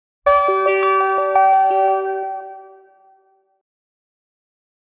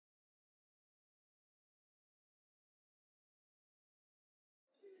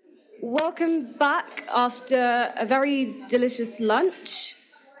Welcome back after a very delicious lunch.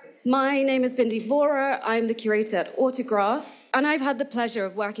 My name is Bindi Vora. I'm the curator at Autograph, and I've had the pleasure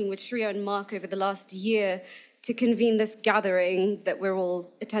of working with Shreya and Mark over the last year to convene this gathering that we're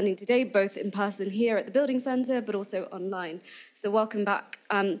all attending today, both in person here at the Building Centre, but also online. So welcome back.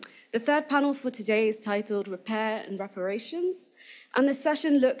 The third panel for today is titled Repair and Reparations, and the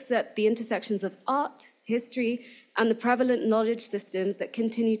session looks at the intersections of art, history, and the prevalent knowledge systems that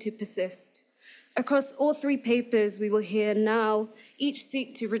continue to persist. Across all three papers we will hear now, each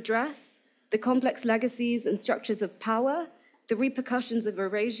seek to redress the complex legacies and structures of power, the repercussions of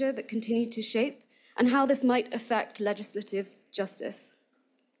erasure that continue to shape, and how this might affect legislative justice.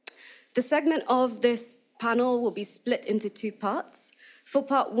 The segment of this panel will be split into two parts. For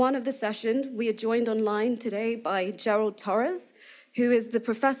part one of the session, we are joined online today by Gerald Torres, who is the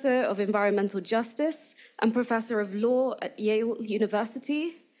Professor of Environmental Justice and Professor of Law at Yale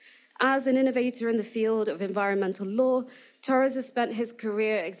University. As an innovator in the field of environmental law, Torres has spent his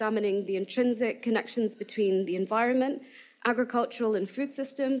career examining the intrinsic connections between the environment, agricultural and food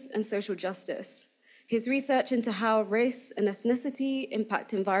systems, and social justice. His research into how race and ethnicity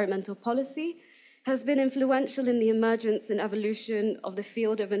impact environmental policy has been influential in the emergence and evolution of the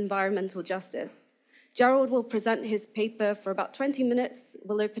field of environmental justice. Gerald will present his paper for about 20 minutes.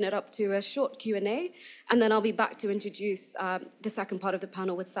 We'll open it up to a short Q&A, and then I'll be back to introduce the second part of the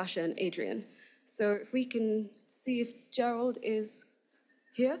panel with Sasha and Adrian. So if we can see if Gerald is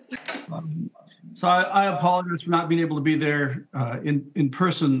here. So I apologize for not being able to be there in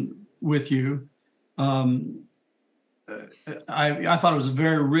person with you. I thought it was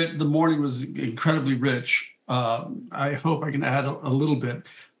very rich. The morning was incredibly rich. I hope I can add a little bit.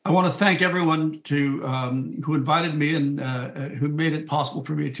 I want to thank everyone who invited me and who made it possible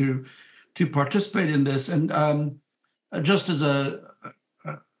for me to participate in this. And just as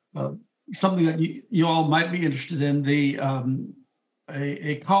something that you all might be interested in,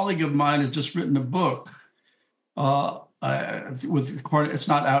 a colleague of mine has just written a book it's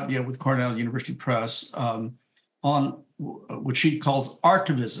not out yet with Cornell University Press on which she calls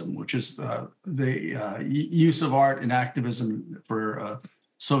Activism, which is the use of art in activism for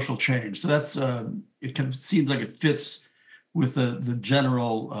social change. So that's it kind of seems like it fits with the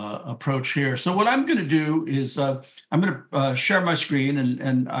general approach here. So what I'm going to do is I'm going to share my screen,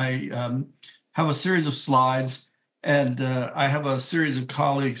 and I have a series of slides, and I have a series of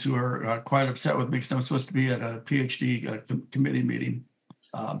colleagues who are quite upset with me because I'm supposed to be at a PhD committee meeting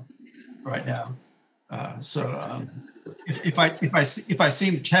right now. So if I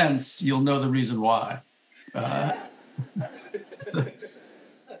seem tense, you'll know the reason why.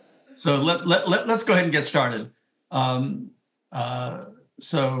 So let's go ahead and get started.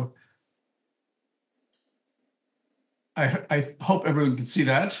 So I hope everyone can see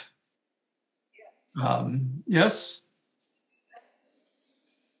that. Yes?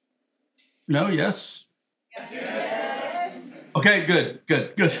 No, yes? Yes. Okay, good.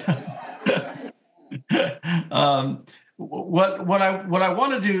 What I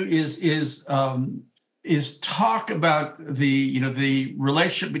want to do is talk about the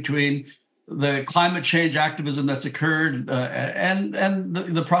relationship between the climate change activism that's occurred and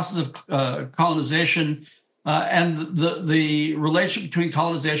the process of colonization and the relationship between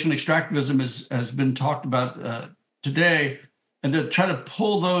colonization and extractivism has been talked about today, and to try to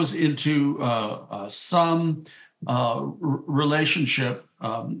pull those into some relationship,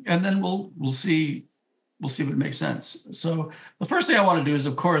 and then we'll see if it makes sense. So the first thing I want to do is,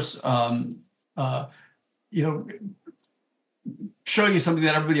 of course, show you something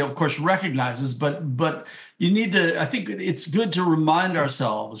that everybody, of course, recognizes, but you need to. I think it's good to remind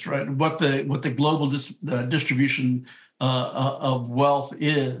ourselves, right, what the global distribution of wealth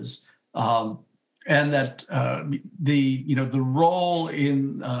is, and that the role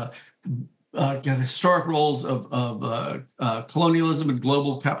in historic roles of colonialism and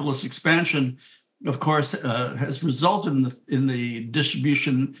global capitalist expansion, of course, has resulted in the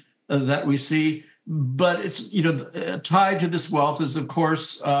distribution that we see. But it's tied to this wealth is, of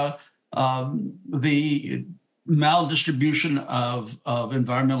course, the maldistribution of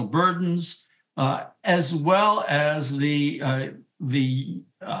environmental burdens, as well as the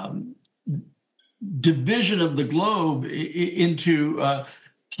division of the globe into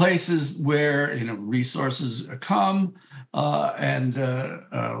places where resources come and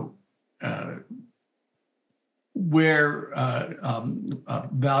where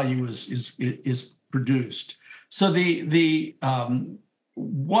value is produced. So the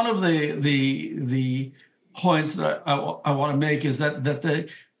one of the points that I want to make is that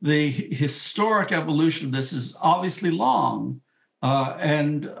the historic evolution of this is obviously long,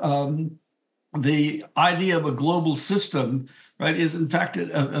 The idea of a global system, right, is in fact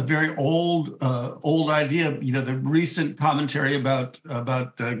a very old idea. The recent commentary about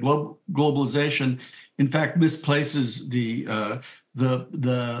globalization, in fact, misplaces the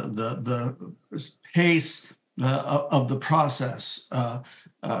pace of the process.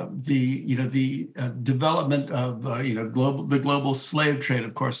 The development of the global slave trade,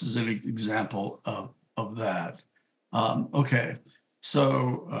 of course, is an example of that. Okay.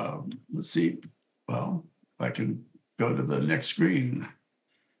 So let's see. Well, if I can go to the next screen.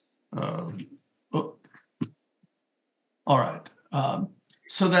 All right.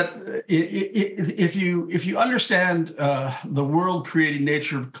 So that if you understand the world-creating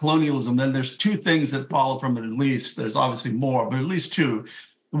nature of colonialism, then there's two things that follow from it. At least there's obviously more, but at least two.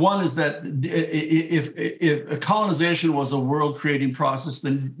 One is that if colonization was a world-creating process,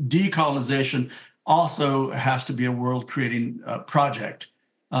 then decolonization also has to be a world-creating project,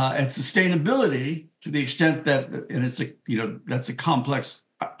 and sustainability, to the extent that, and that's a complex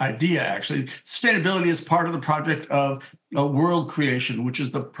idea. Actually, sustainability is part of the project of world creation, which is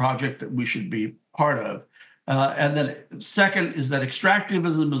the project that we should be part of. And then, second is that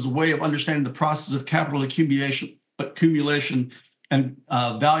extractivism is a way of understanding the process of capital accumulation and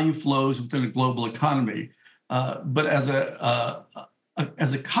value flows within a global economy. But as a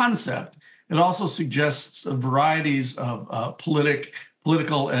concept, it also suggests varieties of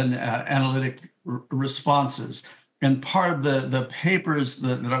political and analytic responses. And part of the papers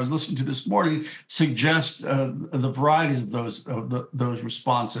that I was listening to this morning suggest the varieties of those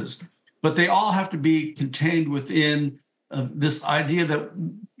responses. But they all have to be contained within this idea that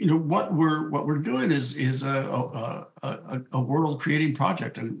what we're doing is a world creating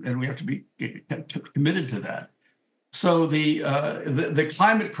project, and we have to be committed to that. So the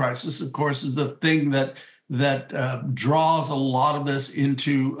climate crisis, of course, is the thing that draws a lot of this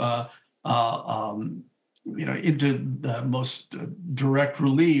into into the most direct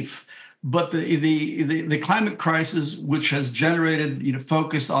relief. But the climate crisis, which has generated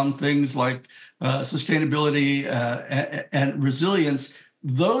focus on things like sustainability and resilience,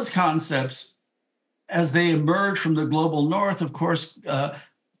 those concepts, as they emerge from the global north, of course,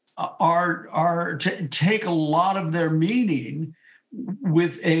 take a lot of their meaning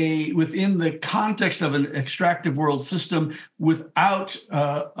within the context of an extractive world system, without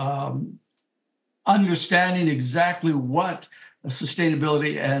understanding exactly what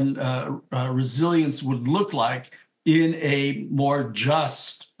sustainability and resilience would look like in a more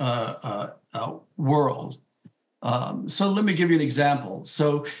just world. So let me give you an example.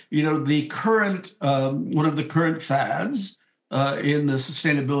 So, the current one of the current fads in the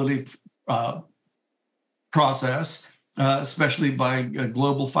sustainability process, especially by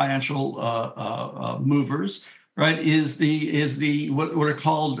global financial movers, right, is the what are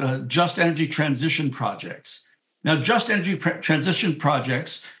called just energy transition projects. Now, just energy transition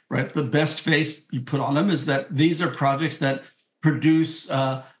projects, right, the best face you put on them is that these are projects that produce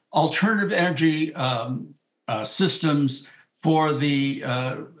alternative energy systems for the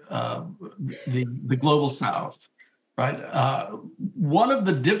global south, right? One of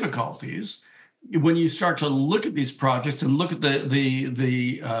the difficulties when you start to look at these projects and look at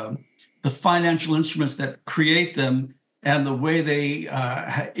the financial instruments that create them and the way they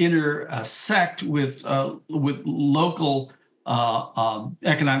intersect with local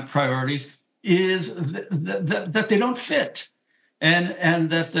economic priorities is that they don't fit, and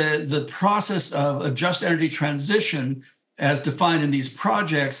that the process of a just energy transition, as defined in these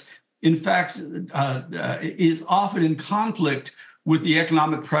projects, in fact, is often in conflict with the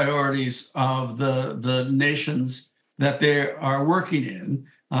economic priorities of the nations that they are working in.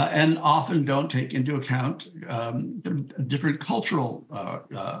 And often don't take into account different cultural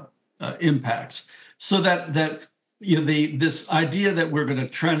impacts. So that this idea that we're going to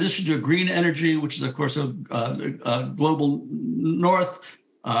transition to a green energy, which is of course a global north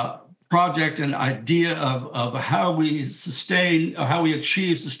project, and idea of how we sustain, or how we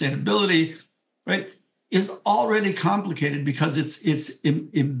achieve sustainability, right, is already complicated because it's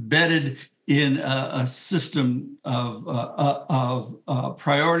embedded in a system of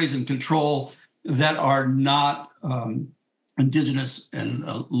priorities and control that are not indigenous and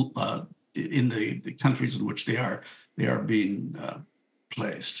in the countries in which they are being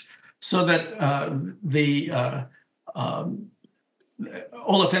placed. So that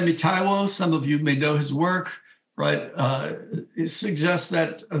Olufemi Taiwo, some of you may know his work, right? It suggests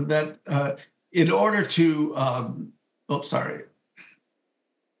that in order to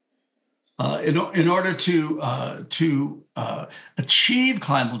in order to achieve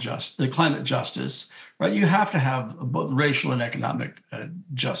climate justice, right, you have to have both racial and economic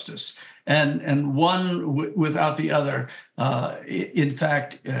justice, and one without the other, in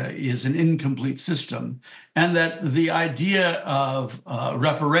fact, is an incomplete system. And that the idea of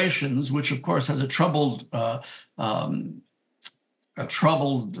reparations, which of course has a troubled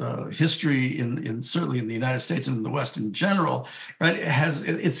history in certainly in the United States and in the West in general, right?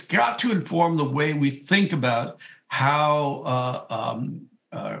 It's got to inform the way we think about how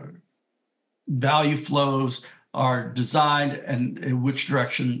value flows are designed and in which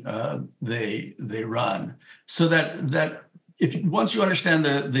direction they run. So that if once you understand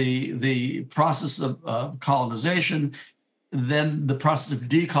the process of colonization, then the process of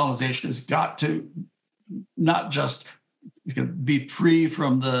decolonization has got to not just be free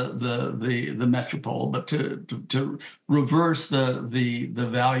from the metropole, but to reverse the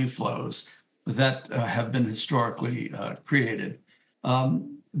value flows that have been historically created.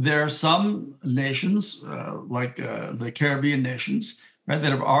 There are some nations, like the Caribbean nations, right,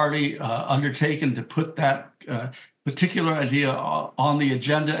 that have already undertaken to put that particular idea on the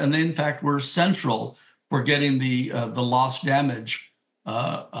agenda, and they in fact were central for getting the loss damage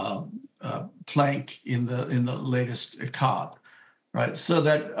plank in the latest COP, right? So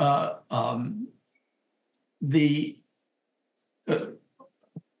that the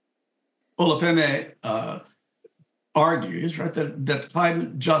Olafeme argues, right, that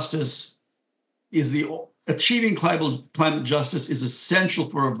climate justice is achieving climate justice is essential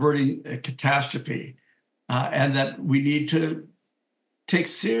for averting a catastrophe, and that we need to take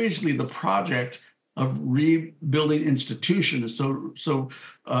seriously the project of rebuilding institutions. So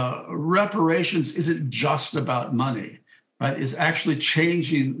reparations isn't just about money, right? It's actually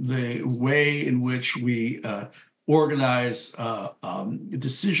changing the way in which we organize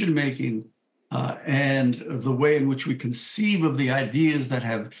decision making and the way in which we conceive of the ideas that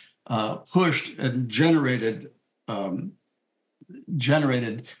have pushed and generated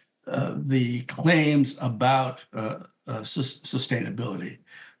the claims about sustainability.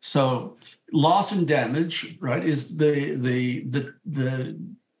 So loss and damage, right, is the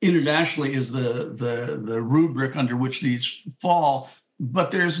internationally is the rubric under which these fall, but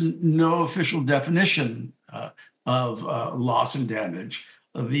there's no official definition of loss and damage.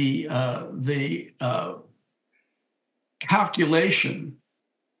 The calculation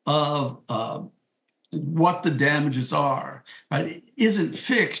of what the damages are, right, isn't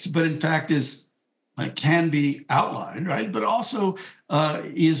fixed, but in fact can be outlined, right? But also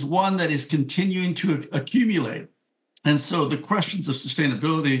is one that is continuing to accumulate. And so the questions of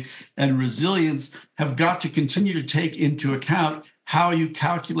sustainability and resilience have got to continue to take into account how you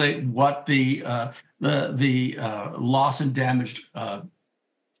calculate what the loss and damage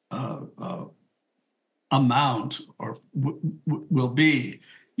amount or will be.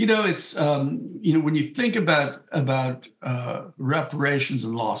 It's when you think about reparations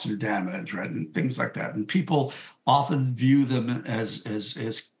and loss and damage, right, and things like that, and people often view them as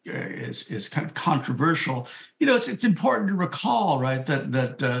kind of controversial. It's important to recall, right,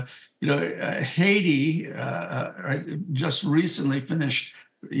 that Haiti right, just recently finished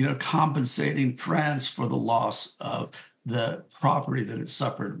compensating France for the loss of the property that it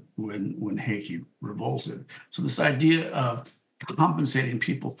suffered when Haiti revolted. So this idea of compensating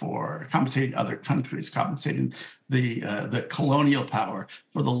other countries, compensating the colonial power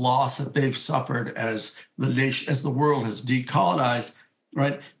for the loss that they've suffered as the world has decolonized,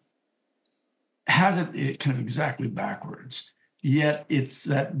 right, has it kind of exactly backwards. Yet it's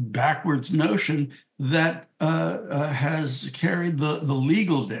that backwards notion that has carried the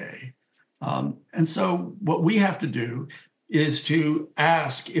legal day. And so what we have to do is to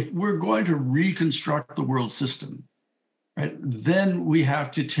ask, if we're going to reconstruct the world system, right, then we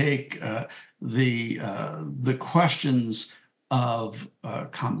have to take the questions of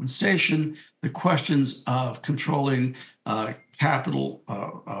compensation, the questions of controlling capital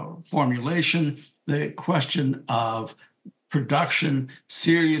formulation, the question of production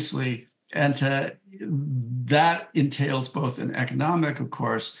seriously, and that entails both an economic, of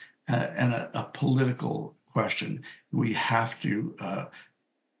course, and a political question. We have to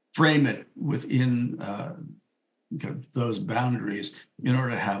frame it within those boundaries in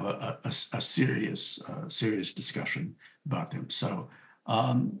order to have a serious discussion about them. So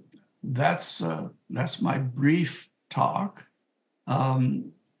that's my brief talk.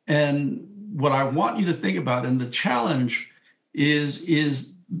 And what I want you to think about, and the challenge is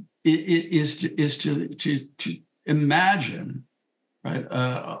to imagine, right,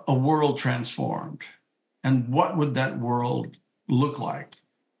 a world transformed, and what would that world look like?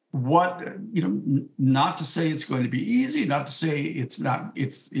 what, not to say it's going to be easy, not to say it's not,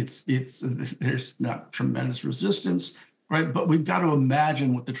 there's not tremendous resistance, right? But we've got to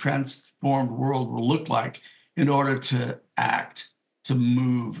imagine what the transformed world will look like in order to act, to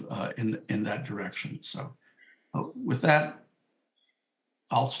move in that direction. So with that,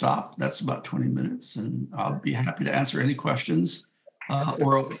 I'll stop. That's about 20 minutes, and I'll be happy to answer any questions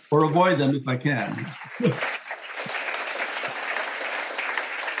or avoid them if I can.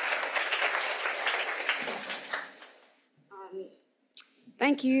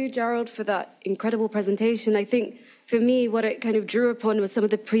 Thank you, Gerald, for that incredible presentation. I think for me, what it kind of drew upon was some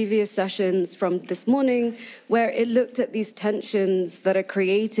of the previous sessions from this morning, where it looked at these tensions that are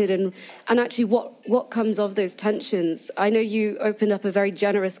created and actually what comes of those tensions. I know you opened up a very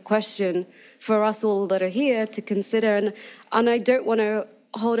generous question for us all that are here to consider, and I don't want to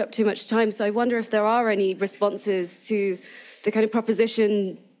hold up too much time, so I wonder if there are any responses to the kind of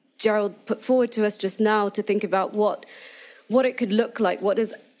proposition Gerald put forward to us just now to think about what it could look like. What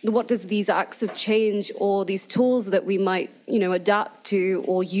does these acts of change or these tools that we might, adapt to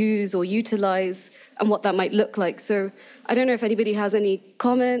or use or utilize, and what that might look like. So I don't know if anybody has any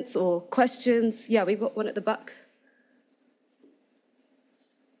comments or questions. Yeah, we've got one at the back.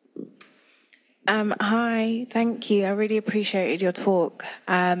 Hi, thank you. I really appreciated your talk.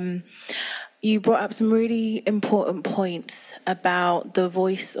 You brought up some really important points about the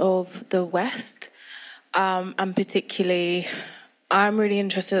voice of the West, and particularly, I'm really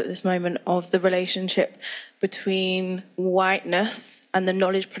interested at this moment of the relationship between whiteness and the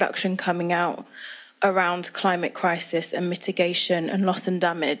knowledge production coming out around climate crisis and mitigation and loss and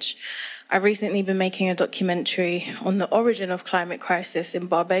damage. I've recently been making a documentary on the origin of climate crisis in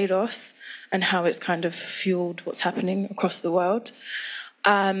Barbados and how it's kind of fueled what's happening across the world.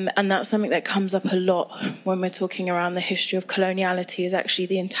 And that's something that comes up a lot when we're talking around the history of coloniality, is actually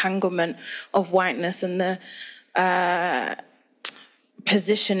the entanglement of whiteness and the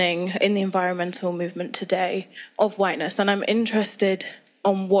positioning in the environmental movement today of whiteness. And I'm interested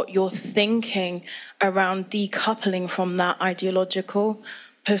on what you're thinking around decoupling from that ideological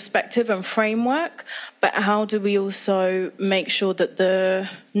perspective and framework, but how do we also make sure that the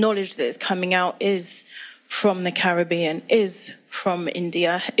knowledge that is coming out is from the Caribbean, is from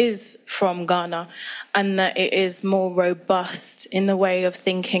India, is from Ghana, and that it is more robust in the way of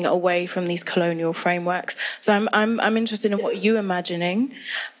thinking away from these colonial frameworks. So I'm interested in what you're imagining,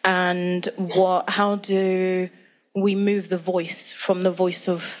 and how do we move the voice from the voice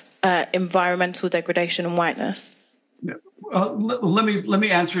of environmental degradation and whiteness? Let me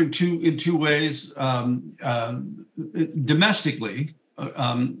answer in two ways. Domestically,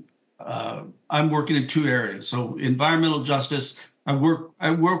 I'm working in two areas. So environmental justice, I work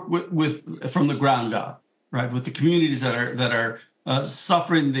with from the ground up, right, with the communities that are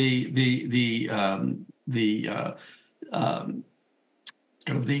suffering the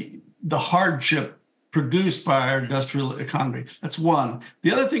hardship produced by our industrial economy. That's one.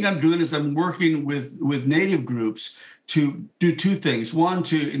 The other thing I'm doing is I'm working with native groups to do two things. One,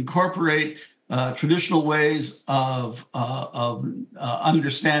 to incorporate traditional ways of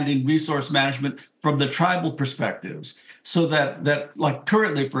understanding resource management from the tribal perspectives, so that like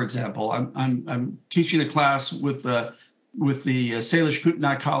currently, for example, I'm teaching a class with the Salish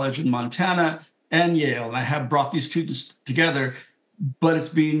Kootenai College in Montana and Yale, and I have brought these two together, but it's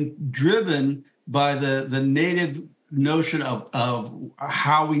being driven by the native notion of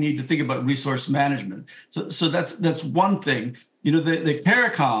how we need to think about resource management. So that's one thing. The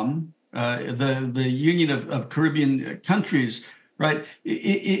CARICOM, the Union of Caribbean Countries, right,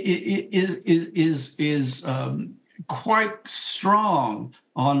 is quite strong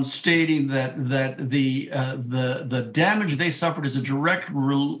on stating that the damage they suffered is a direct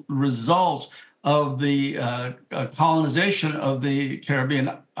result of the colonization of the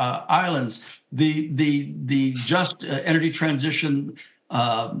Caribbean islands. The just energy transition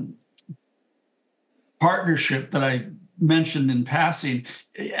partnership that I mentioned in passing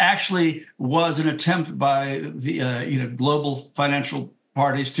actually was an attempt by the global financial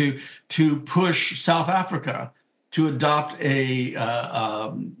parties to push South Africa to adopt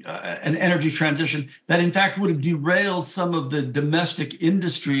an energy transition that in fact would have derailed some of the domestic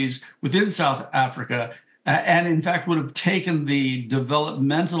industries within South Africa, and in fact would have taken the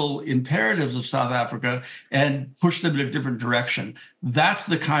developmental imperatives of South Africa and pushed them in a different direction. That's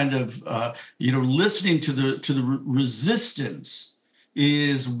the kind of listening to the resistance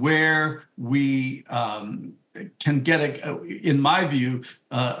is where we can get in my view,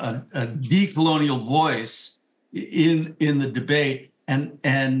 a decolonial voice in the debate, and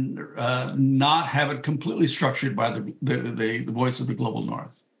not have it completely structured by the voice of the global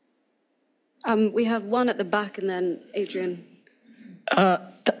North. We have one at the back and then Adrian.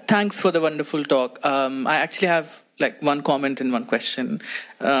 Thanks for the wonderful talk. I actually have one comment and one question.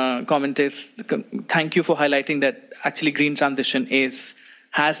 Comment is, thank you for highlighting that actually green transition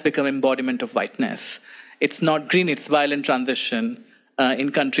has become embodiment of whiteness. It's not green, it's violent transition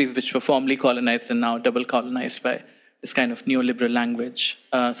in countries which were formerly colonized and now double colonized by this kind of neoliberal language.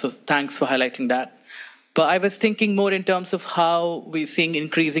 So thanks for highlighting that. But I was thinking more in terms of how we're seeing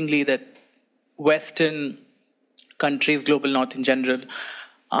increasingly that Western countries, global North in general,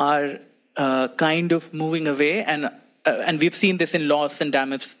 are kind of moving away. And we've seen this in loss and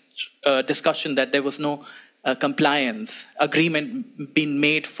damage discussion, that there was no compliance agreement being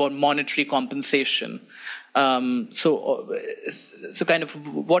made for monetary compensation. So kind of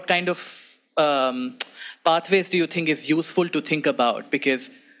what kind of pathways do you think is useful to think about?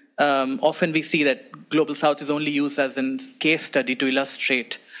 Because often we see that Global South is only used as a case study to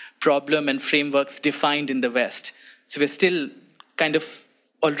illustrate problem and frameworks defined in the West. So we're still kind of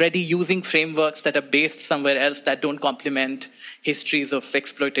already using frameworks that are based somewhere else that don't complement histories of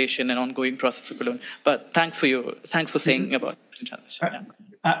exploitation and ongoing process of colonial. But thanks for saying about transition. Yeah.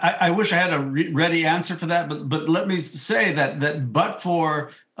 I wish I had a ready answer for that, but let me say that but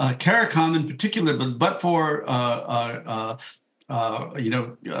for CARICOM in particular, but for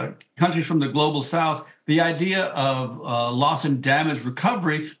countries from the global South, the idea of loss and damage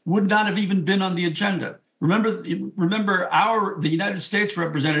recovery would not have even been on the agenda. Remember, the United States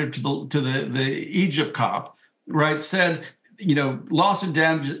representative to the Egypt COP, right, said, loss and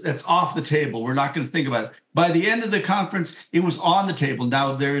damage, that's off the table. We're not going to think about it. By the end of the conference, it was on the table.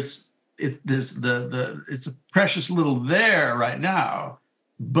 Now it's a precious little there right now,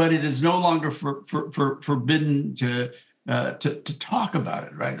 but it is no longer forbidden to talk about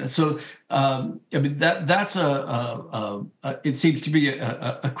it, right? So that's it seems to be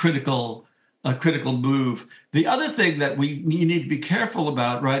a critical move. The other thing that you need to be careful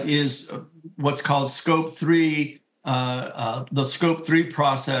about, right, is what's called Scope 3. The Scope 3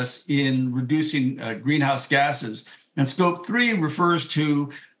 process in reducing greenhouse gases. And Scope 3 refers to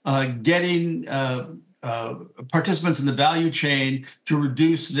getting participants in the value chain to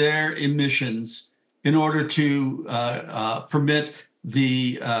reduce their emissions in order to permit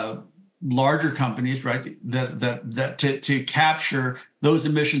the larger companies, right, to capture those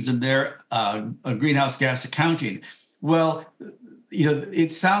emissions in their greenhouse gas accounting. Well,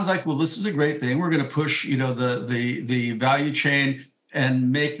 it sounds like, well, this is a great thing. We're going to push, the value chain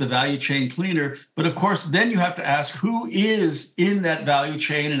and make the value chain cleaner. But of course, then you have to ask who is in that value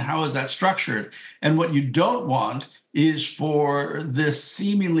chain and how is that structured? And what you don't want is for this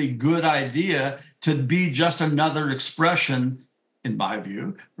seemingly good idea to be just another expression, in my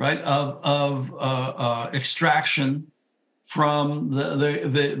view, right, of extraction from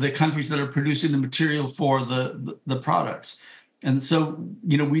the countries that are producing the material for the products. And so,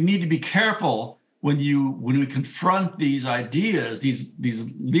 we need to be careful when we confront these ideas,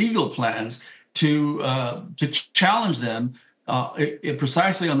 these legal plans, to challenge them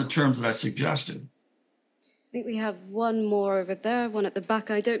precisely on the terms that I suggested. I think we have one more over there, one at the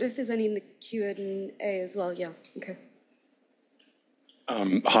back. I don't know if there's any in the Q&A as well. Yeah, okay.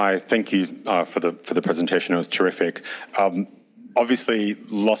 Hi, thank you for the presentation. It was terrific. Obviously,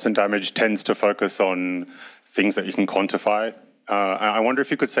 loss and damage tends to focus on things that you can quantify. I wonder if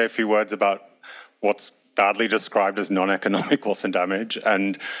you could say a few words about what's badly described as non-economic loss and damage,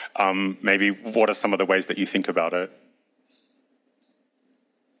 and maybe what are some of the ways that you think about it?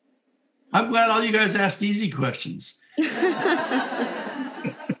 I'm glad all you guys asked easy questions.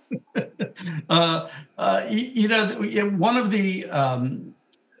 One of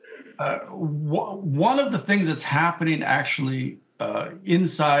the things that's happening actually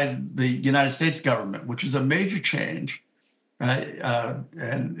inside the United States government, which is a major change, right,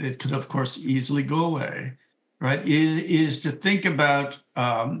 and it could, of course, easily go away, right, is to think about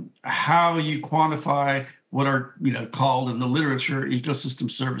how you quantify what are called in the literature ecosystem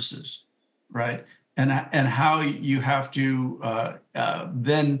services, right, and how you have to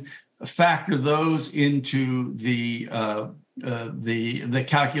then factor those into the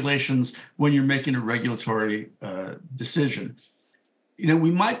calculations when you're making a regulatory decision. We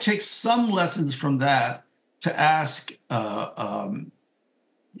might take some lessons from that to ask, how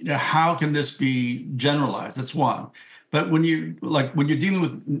can this be generalized? That's one. But when you're dealing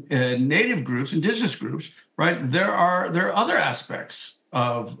with native groups, indigenous groups, right, there are other aspects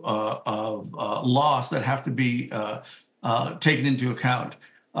of loss that have to be taken into account.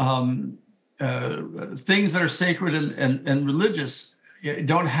 Things that are sacred and religious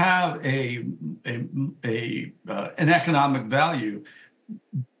don't have an economic value,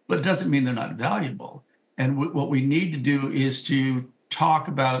 but it doesn't mean they're not valuable. And what we need to do is to talk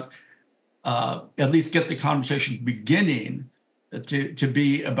about, at least get the conversation beginning to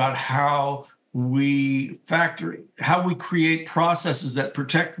be about how we create processes that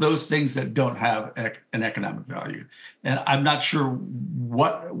protect those things that don't have an economic value. And I'm not sure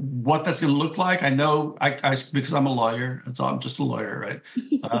what that's going to look like. I know I because I'm a lawyer, so I'm just a lawyer, right?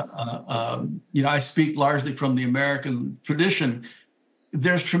 I speak largely from the American tradition.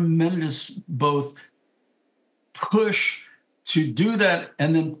 There's tremendous both push to do that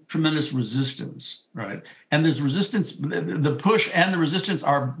and then tremendous resistance, right? And there's resistance, the push and the resistance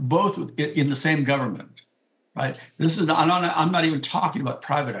are both in the same government, right? I'm not even talking about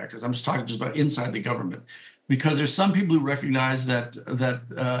private actors. I'm just talking about inside the government, because there's some people who recognize that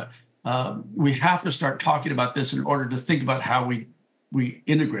we have to start talking about this in order to think about how we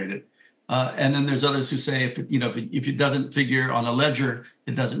integrate it. And then there's others who say if it doesn't figure on a ledger,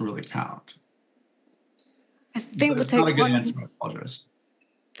 it doesn't really count. I think we'll take one. Answer. I apologize.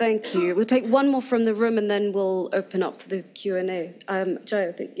 Thank you. We'll take one more from the room, and then we'll open up for the Q&A. Joe,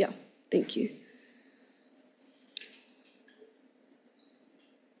 I think, yeah. Thank you.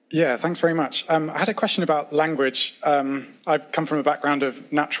 Yeah, thanks very much. I had a question about language. I've come from a background of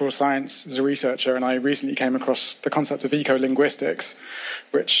natural science as a researcher, and I recently came across the concept of eco-linguistics,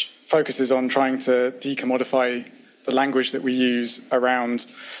 which focuses on trying to decommodify the language that we use around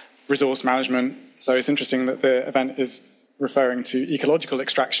resource management. So it's interesting that the event is referring to ecological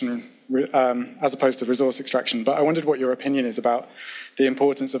extraction as opposed to resource extraction. But I wondered what your opinion is about the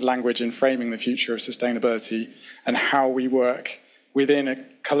importance of language in framing the future of sustainability and how we work within a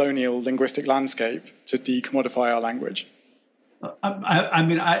colonial linguistic landscape to decommodify our language. I'm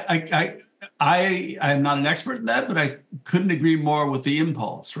not an expert in that, but I couldn't agree more with the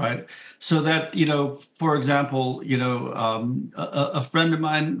impulse, right? So that, for example, a friend of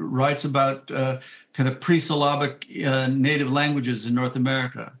mine writes about kind of pre-syllabic native languages in North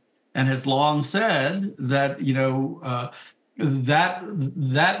America, and has long said that,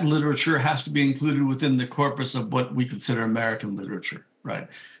 that literature has to be included within the corpus of what we consider American literature, right?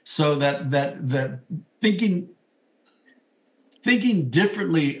 So that thinking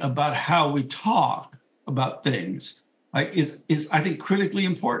differently about how we talk about things, like is I think critically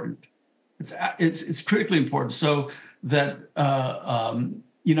important. It's critically important. So that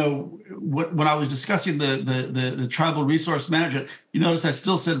when I was discussing the tribal resource management, you notice I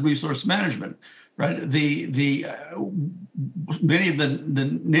still said resource management, right? Many of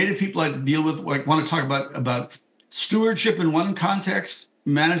the native people I deal with want to talk about stewardship in one context,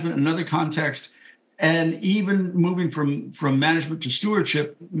 management in another context. And even moving from management to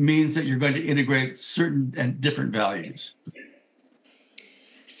stewardship means that you're going to integrate certain and different values.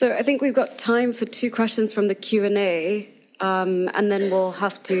 So I think we've got time for 2 questions from the Q&A, and then we'll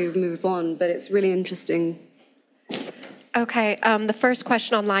have to move on, but it's really interesting. Okay, the first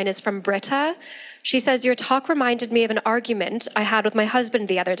question online is from Britta. She says, your talk reminded me of an argument I had with my husband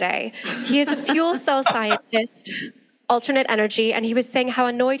the other day. He is a fuel cell scientist, alternate energy, and he was saying how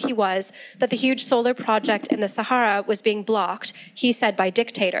annoyed he was that the huge solar project in the Sahara was being blocked, he said, by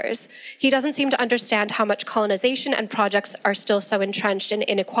dictators. He doesn't seem to understand how much colonization and projects are still so entrenched in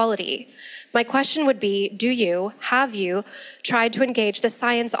inequality. My question would be, have you tried to engage the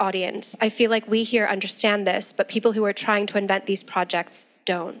science audience? I feel like we here understand this, but people who are trying to invent these projects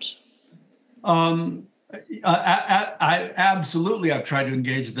don't. Absolutely, I've tried to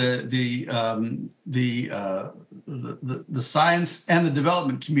engage the science and the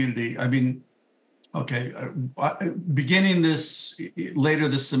development community. I mean, beginning later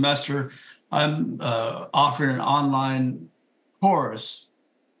this semester, I'm offering an online course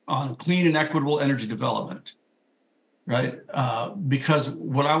on clean and equitable energy development, right? Because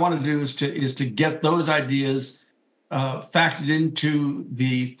what I want to do is to get those ideas factored into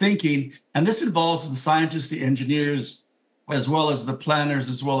the thinking, and this involves the scientists, the engineers, as well as the planners,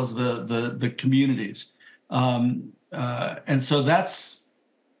 as well as the communities. And so that's,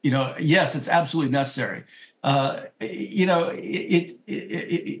 yes, it's absolutely necessary. What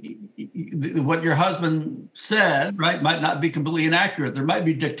your husband said, right, might not be completely inaccurate. There might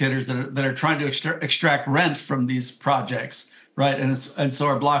be dictators that are trying to extract rent from these projects, right, and so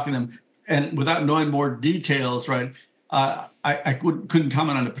are blocking them. And without knowing more details, right, I couldn't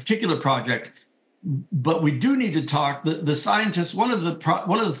comment on a particular project, but we do need to talk. The scientists. One of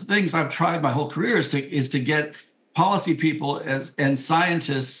the things I've tried my whole career is to get policy people and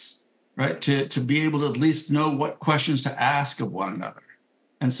scientists, right, to be able to at least know what questions to ask of one another.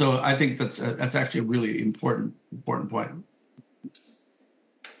 And so I think that's actually a really important point.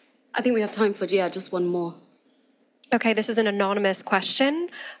 I think we have time for just one more. Okay, this is an anonymous question.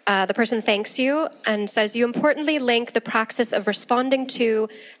 The person thanks you and says, you importantly link the praxis of responding to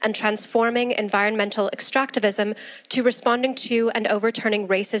and transforming environmental extractivism to responding to and overturning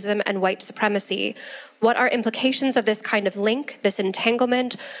racism and white supremacy. What are implications of this kind of link, this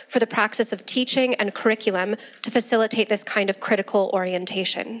entanglement, for the praxis of teaching and curriculum to facilitate this kind of critical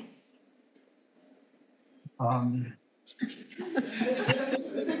orientation?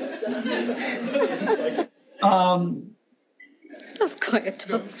 That's quite a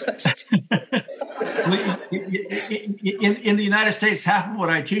tough question. In the United States, half of what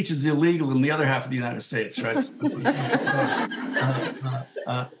I teach is illegal in the other half of the United States, right?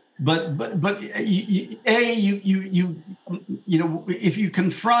 But if you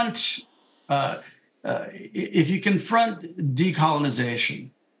confront decolonization,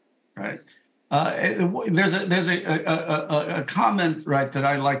 right? There's a comment, right, that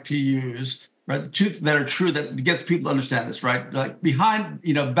I like to use, right, that are true, that gets people to understand this, right? Like behind,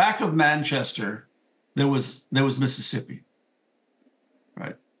 back of Manchester, there was Mississippi,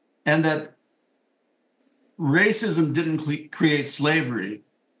 right? And that racism didn't create slavery.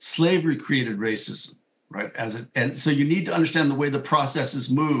 Slavery created racism, right? And so you need to understand the way the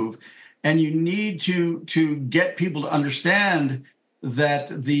processes move, and you need to get people to understand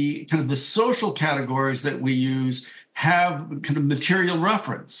that the kind of the social categories that we use have kind of material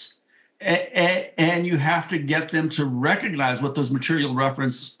reference. And you have to get them to recognize what those material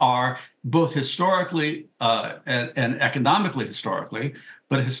references are, both historically and economically historically,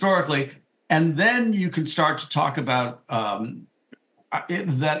 but historically. And then you can start to talk about that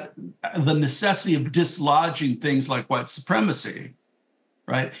the necessity of dislodging things like white supremacy,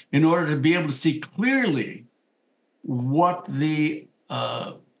 right, in order to be able to see clearly what the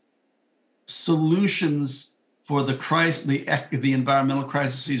solutions for the environmental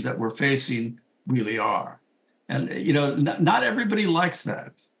crises that we're facing really are. And, not everybody likes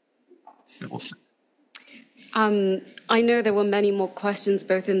that. We'll see. I know there were many more questions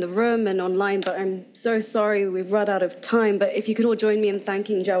both in the room and online, but I'm so sorry we've run out of time. But if you could all join me in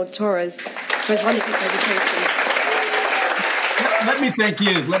thanking Gerald Torres for his wonderful presentation. Let me thank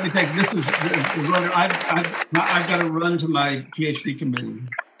you. This is, I've got to run to my PhD committee.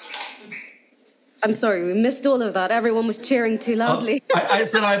 I'm sorry, we missed all of that. Everyone was cheering too loudly. I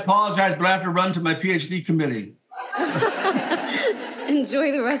said I apologize, but I have to run to my PhD committee.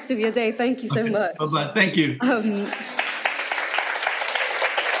 Enjoy the rest of your day. Thank you so much. Bye-bye. Thank you.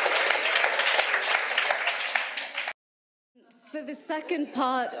 For the second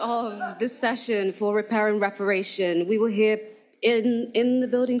part of the session for Repair and Reparation, we will hear in the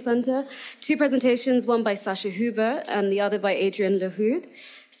Building Centre 2 presentations, one by Sasha Huber and the other by Adrian Lahoud.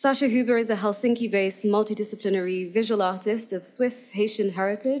 Sasha Huber is a Helsinki-based multidisciplinary visual artist of Swiss-Haitian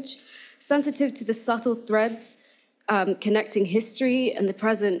heritage, sensitive to the subtle threads connecting history and the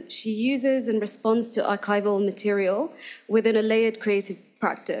present. She uses and responds to archival material within a layered creative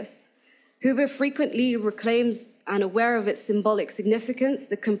practice. Huber frequently reclaims and aware of its symbolic significance,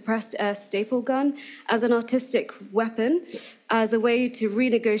 the compressed air staple gun, as an artistic weapon, as a way to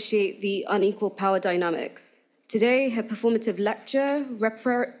renegotiate the unequal power dynamics. Today, her performative lecture,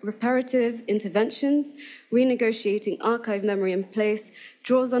 Reparative Interventions, Renegotiating Archive Memory in Place,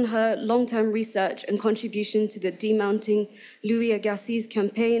 draws on her long-term research and contribution to the Demounting Louis Agassiz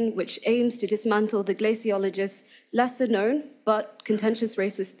campaign, which aims to dismantle the glaciologist's lesser-known but contentious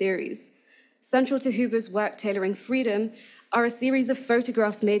racist theories. Central to Huber's work, Tailoring Freedom, are a series of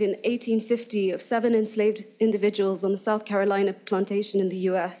photographs made in 1850 of 7 enslaved individuals on the South Carolina plantation in the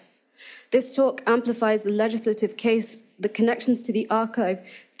US. This talk amplifies the legislative case, the connections to the archive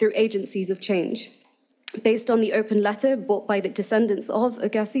through agencies of change. Based on the open letter brought by the descendants of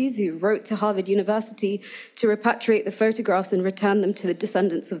Agassiz, who wrote to Harvard University to repatriate the photographs and return them to the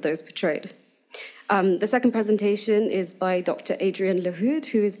descendants of those portrayed. The second presentation is by Dr. Adrian Lahoud,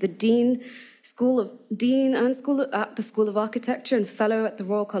 who is the Dean at the School of Architecture and Fellow at the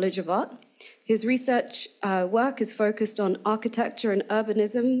Royal College of Art. His research work is focused on architecture and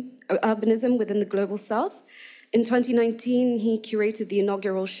urbanism within the Global South. In 2019, he curated the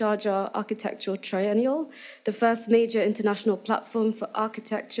inaugural Sharjah Architectural Triennial, the first major international platform for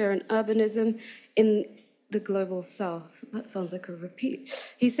architecture and urbanism in the Global South. That sounds like a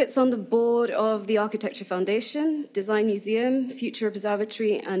repeat. He sits on the board of the Architecture Foundation, Design Museum, Future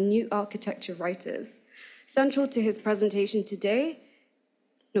Observatory, and New Architecture Writers. Central to his presentation today,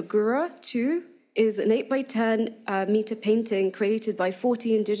 Nogura 2 is an 8x10 meter painting created by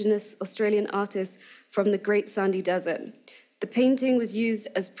 40 Indigenous Australian artists from the Great Sandy Desert. The painting was used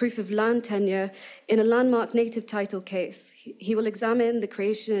as proof of land tenure in a landmark native title case. He will examine the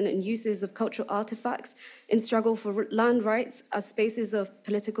creation and uses of cultural artifacts in struggle for land rights as spaces of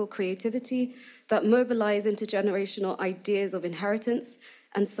political creativity that mobilize intergenerational ideas of inheritance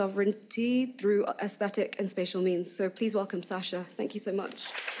and sovereignty through aesthetic and spatial means. So please welcome Sasha. Thank you so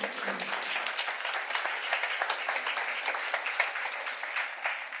much.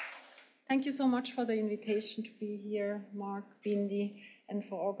 Thank you so much for the invitation to be here, Mark, Bindi, and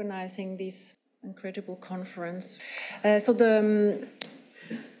for organizing this incredible conference. So the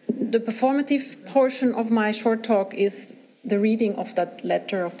performative portion of my short talk is the reading of that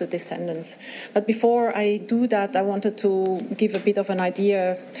letter of the descendants. But before I do that, I wanted to give a bit of an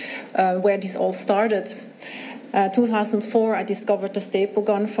idea where this all started. 2004, I discovered the staple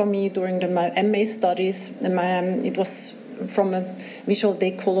gun for me during my MA studies. And it was from a visual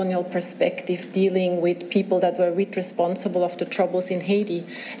decolonial perspective, dealing with people that were responsible of the troubles in Haiti.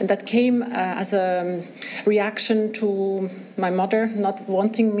 And that came as a reaction to my mother not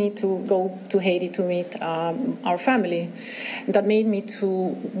wanting me to go to Haiti to meet our family. And that made me to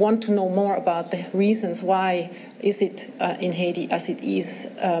want to know more about the reasons why is it in Haiti as it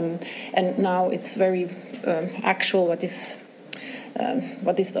is. And now it's very actual what is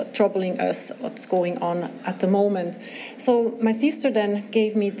troubling us, what's going on at the moment. So my sister then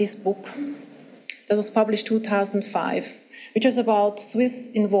gave me this book that was published 2005, which was about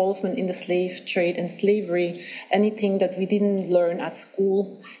Swiss involvement in the slave trade and slavery, anything that we didn't learn at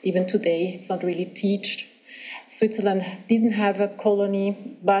school. Even today, it's not really taught. Switzerland didn't have a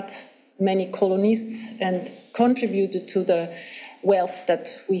colony, but many colonists and contributed to the wealth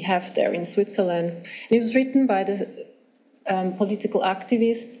that we have there in Switzerland. And it was written by the political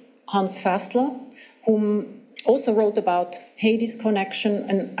activist Hans Fassler, whom also wrote about Haiti's connection,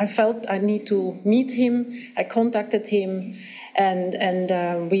 and I felt I need to meet him. I contacted him, and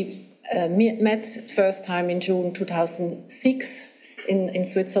we met first time in June 2006 in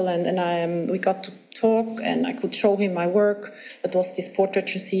Switzerland, and we got to talk, and I could show him my work. It was this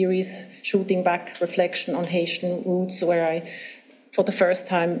portraiture series, Shooting Back, Reflection on Haitian Roots, where I, for the first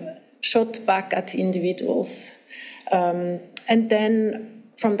time, shot back at individuals. And then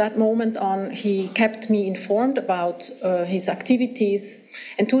from that moment on, he kept me informed about his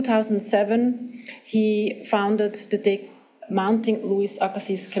activities. In 2007, he founded the Mounting Louis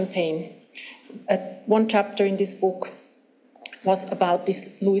Agassiz campaign. One chapter in this book was about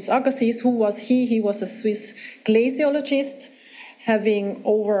this Louis Agassiz. Who was he? He was a Swiss glaciologist, having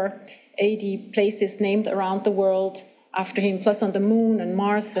over 80 places named around the world after him, plus on the moon and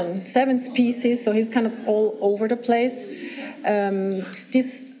Mars, and 7 species, so he's kind of all over the place.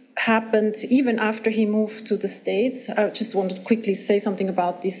 This happened even after he moved to the States. I just wanted to quickly say something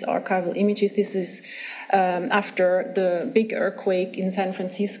about these archival images. This is after the big earthquake in San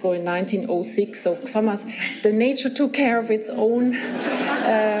Francisco in 1906, so somehow the nature took care of its own,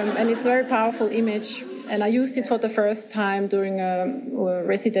 and it's a very powerful image. And I used it for the first time during a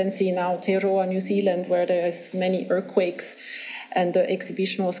residency in Aotearoa, New Zealand, where there is many earthquakes. And the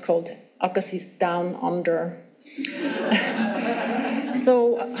exhibition was called Agassiz Down Under.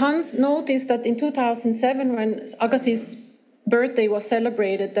 So Hans noticed that in 2007, when Agassiz's birthday was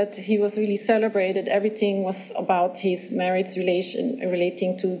celebrated, that he was really celebrated. Everything was about his merits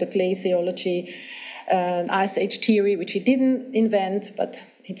relating to the glaciology, Ice Age theory, which he didn't invent, but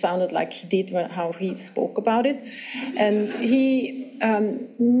it sounded like he did how he spoke about it. And he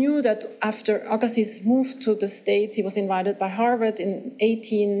knew that after Agassiz moved to the States, he was invited by Harvard in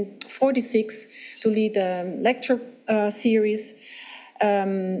 1846 to lead a lecture series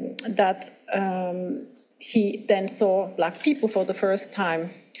that he then saw black people for the first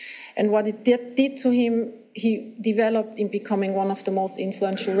time. And what it did to him, he developed in becoming one of the most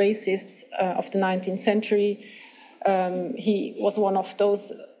influential racists of the 19th century. He was one of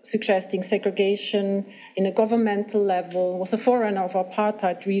those suggesting segregation in a governmental level, was a forerunner of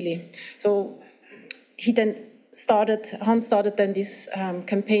apartheid, really. So Hans started then this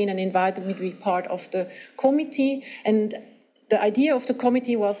campaign and invited me to be part of the committee. And the idea of the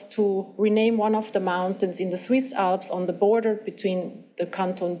committee was to rename one of the mountains in the Swiss Alps on the border between the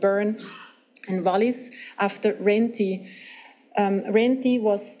canton Bern and Wallis after Renty. Renty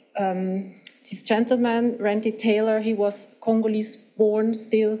was this gentleman, Renty Taylor. He was Congolese born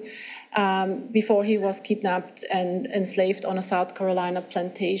still before he was kidnapped and enslaved on a South Carolina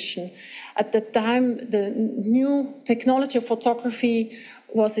plantation. At the time, the new technology of photography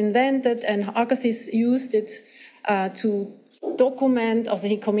was invented, and Agassiz used it to document. Also,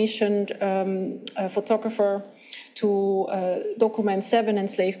 he commissioned a photographer to document 7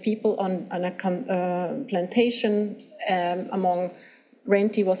 enslaved people on a plantation. Among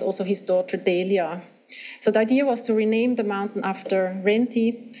Renti was also his daughter Delia. So the idea was to rename the mountain after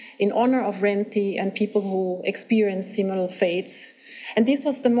Renti, in honor of Renti and people who experienced similar fates. And this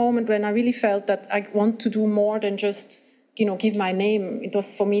was the moment when I really felt that I want to do more than just, give my name. It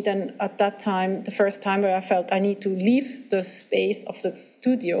was for me then at that time, the first time where I felt I need to leave the space of the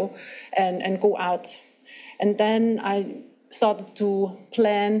studio and go out. And then I started to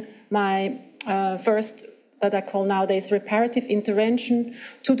plan my first, that I call nowadays reparative intervention,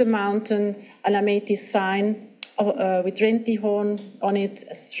 to the mountain. And I made this sign with Rentihorn on it,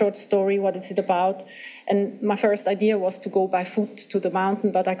 a short story, what is it about. And my first idea was to go by foot to the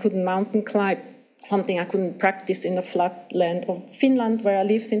mountain, but I couldn't mountain climb, something I couldn't practice in the flat land of Finland, where I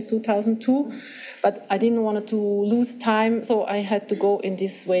live since 2002. But I didn't want to lose time, so I had to go in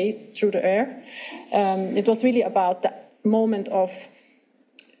this way through the air. It was really about the moment of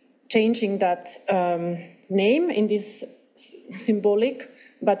changing that name in this symbolic,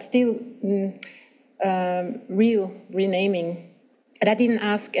 but still real renaming. And I didn't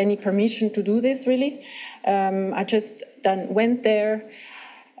ask any permission to do this, really. I just then went there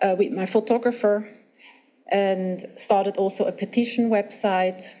with my photographer and started also a petition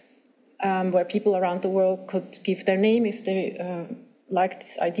website where people around the world could give their name if they liked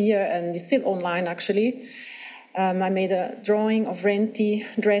this idea, and it's still online, actually. I made a drawing of Renti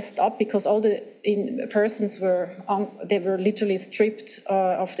dressed up because all the persons were literally stripped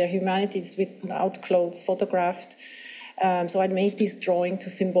of their humanities without clothes, photographed. So I made this drawing to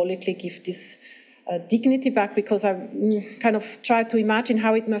symbolically give this dignity back, because I kind of tried to imagine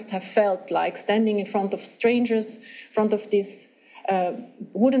how it must have felt like standing in front of strangers, in front of this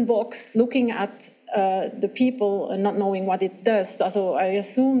wooden box, looking at the people and not knowing what it does. So I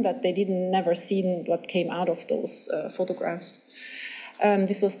assume that they never seen what came out of those photographs.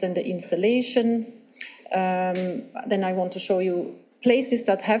 This was then the installation. Then I want to show you places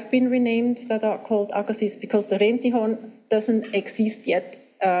that have been renamed that are called ecologies, because the Rentihorn doesn't exist yet,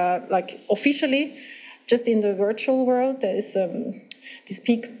 like officially. Just in the virtual world, there is this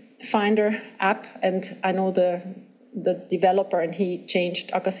Peak Finder app, and I know the developer, and he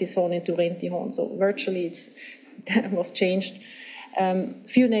changed Akasishorn into Rentihorn. So virtually it was changed.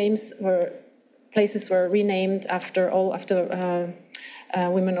 Few places were renamed after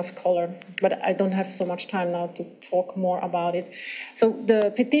women of color. But I don't have so much time now to talk more about it. So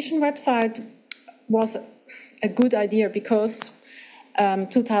the petition website was a good idea because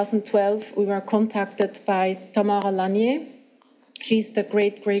 2012 we were contacted by Tamara Lanier. She's the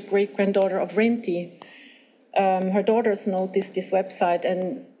great-great-great-granddaughter of Renti. Her daughters noticed this website,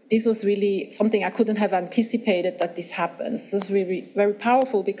 and this was really something I couldn't have anticipated that this happens. It was really very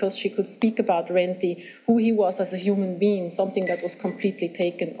powerful because she could speak about Renti, who he was as a human being, something that was completely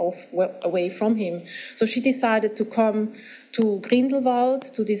taken away from him. So she decided to come to Grindelwald,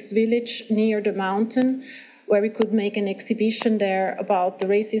 to this village near the mountain, where we could make an exhibition there about the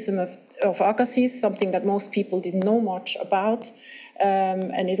racism of Agassiz, something that most people didn't know much about.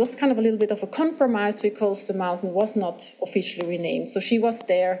 And it was kind of a little bit of a compromise because the mountain was not officially renamed. So she was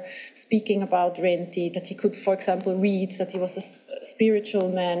there speaking about Renti, that he could, for example, read, that he was a spiritual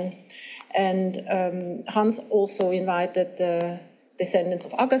man. And Hans also invited the descendants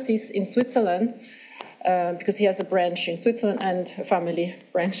of Agassiz in Switzerland, because he has a branch in Switzerland and a family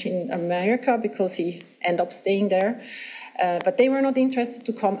branch in America, because he ended up staying there. But they were not interested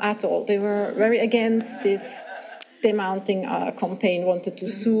to come at all. They were very against this demounting campaign, wanted to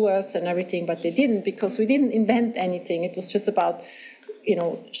sue us and everything, but they didn't, because we didn't invent anything. It was just about,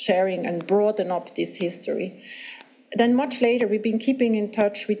 sharing and broaden up this history. Then much later, we've been keeping in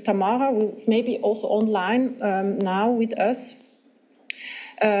touch with Tamara, who's maybe also online now with us.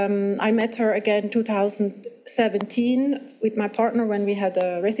 I met her again in 2017 with my partner when we had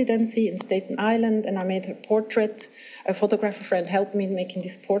a residency in Staten Island, and I made her portrait. A photographer friend helped me in making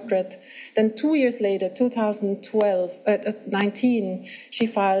this portrait. Then 2 years later, 2019, she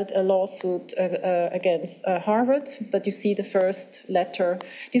filed a lawsuit against Harvard, that you see the first letter.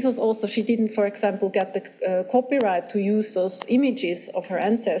 This was also, she didn't, for example, get the copyright to use those images of her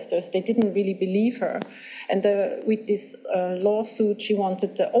ancestors. They didn't really believe her. And with this lawsuit, she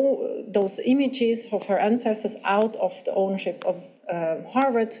wanted those images of her ancestors out of the ownership of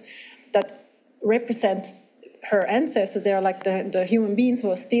Harvard that represent her ancestors. They are like the human beings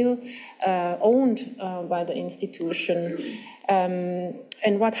who are still owned by the institution.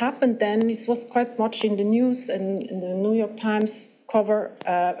 And what happened then, this was quite much in the news and in the New York Times cover.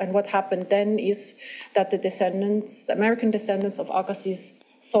 And what happened then is that the American descendants of Agassiz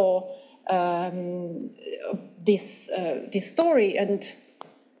saw this story. And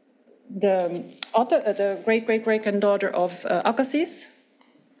the great-great-great-granddaughter of Agassiz,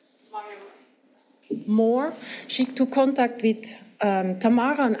 Moore, she took contact with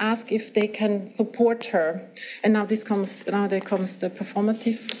Tamara and asked if they can support her. And now there comes the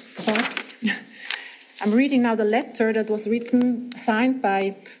performative part. I'm reading now the letter that was written, signed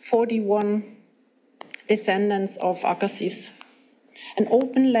by 41 descendants of Agassiz. An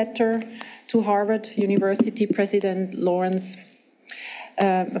open letter to Harvard University President Lawrence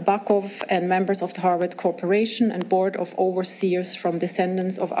Bakov and members of the Harvard Corporation and Board of Overseers from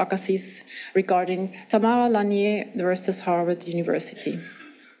descendants of Agassiz regarding Tamara Lanier versus Harvard University.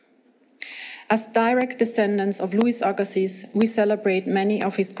 As direct descendants of Louis Agassiz, we celebrate many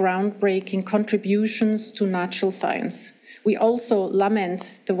of his groundbreaking contributions to natural science. We also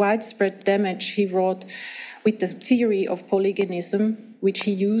lament the widespread damage he wrought with the theory of polygenism, which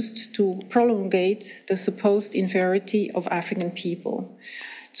he used to prolongate the supposed inferiority of African people.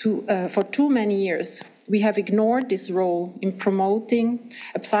 For too many years, we have ignored this role in promoting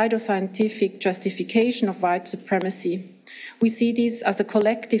a pseudoscientific justification of white supremacy. We see this as a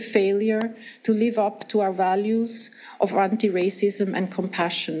collective failure to live up to our values of anti-racism and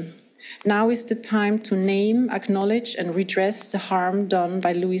compassion. Now is the time to name, acknowledge, and redress the harm done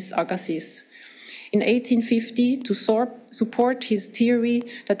by Louis Agassiz. In 1850, to support his theory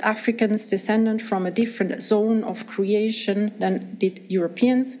that Africans descended from a different zone of creation than did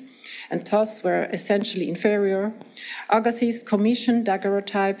Europeans, and thus were essentially inferior, Agassiz commissioned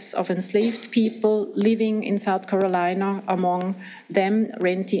daguerreotypes of enslaved people living in South Carolina, among them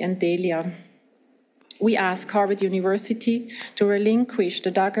Renti and Delia. We ask Harvard University to relinquish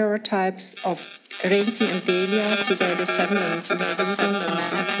the daguerreotypes of Renti and Delia to their descendants,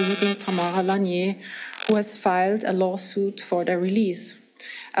 including Tamara Lanier, who has filed a lawsuit for their release.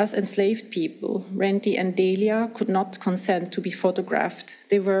 As enslaved people, Renti and Delia could not consent to be photographed.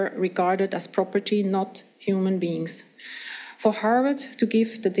 They were regarded as property, not human beings. For Harvard to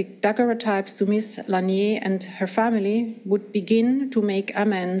give the daguerreotypes to Miss Lanier and her family would begin to make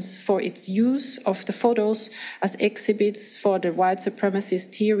amends for its use of the photos as exhibits for the white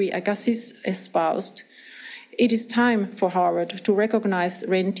supremacist theory Agassiz espoused. It is time for Harvard to recognize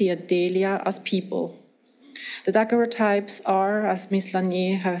Renti and Delia as people. The daguerreotypes are, as Miss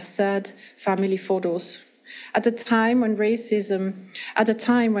Lanier has said, family photos. At a time when racism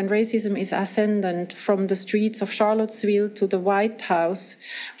is ascendant from the streets of Charlottesville to the White House,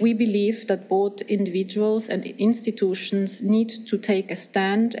 we believe that both individuals and institutions need to take a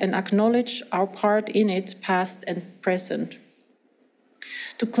stand and acknowledge our part in it, past and present.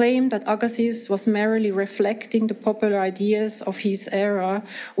 To claim that Agassiz was merely reflecting the popular ideas of his era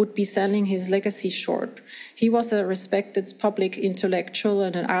would be selling his legacy short. He was a respected public intellectual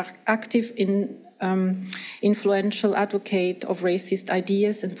and an active influential advocate of racist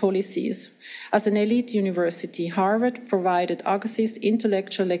ideas and policies. As an elite university, Harvard provided Agassiz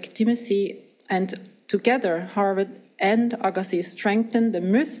intellectual legitimacy, and together Harvard and Agassiz strengthened the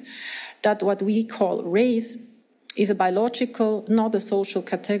myth that what we call race is a biological, not a social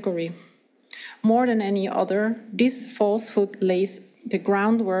category. More than any other, this falsehood lays the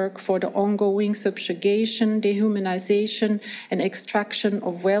groundwork for the ongoing subjugation, dehumanization, and extraction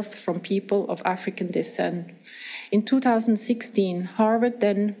of wealth from people of African descent. In 2016, Harvard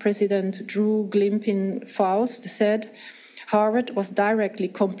then President Drew Glimpin Faust said, Harvard was directly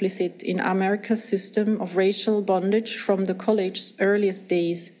complicit in America's system of racial bondage from the college's earliest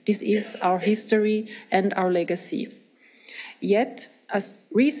days. This is our history and our legacy. Yet, as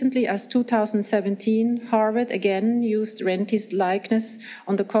recently as 2017, Harvard again used Renti's likeness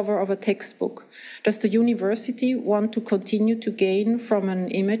on the cover of a textbook. Does the university want to continue to gain from an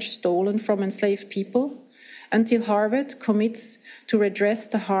image stolen from enslaved people? Until Harvard commits to redress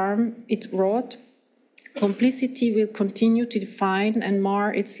the harm it wrought, complicity will continue to define and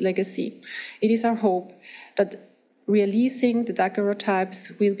mar its legacy. It is our hope that releasing the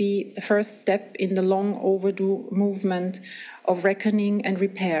daguerreotypes will be the first step in the long overdue movement of reckoning and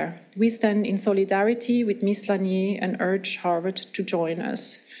repair. We stand in solidarity with Miss Lanier and urge Harvard to join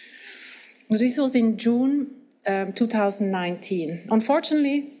us. This was in June 2019.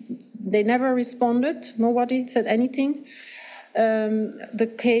 Unfortunately, they never responded. Nobody said anything. The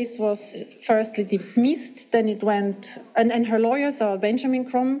case was firstly dismissed, then it went, and her lawyers are Benjamin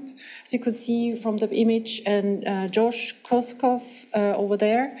Crump, as you could see from the image, and Josh Koskov over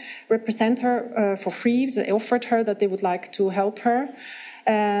there represent her for free. They offered her that they would like to help her.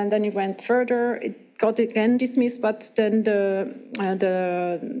 And then it went further. It got again dismissed, but then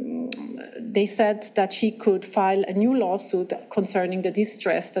they said that she could file a new lawsuit concerning the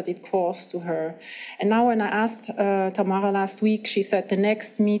distress that it caused to her. And now when I asked Tamara last week, she said the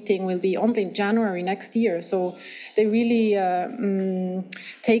next meeting will be only in January next year. So they really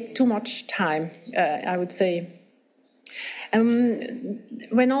take too much time, I would say.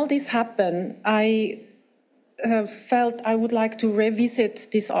 When all this happened, I felt I would like to revisit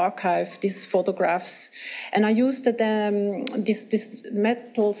this archive, these photographs. And I used these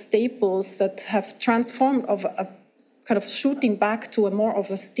metal staples that have transformed of a kind of shooting back to a more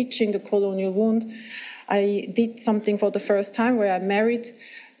of a stitching the colonial wound. I did something for the first time where I married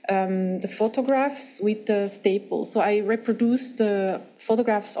the photographs with the staples. So I reproduced the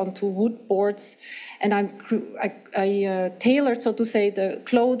photographs onto wood boards, and I tailored, so to say, the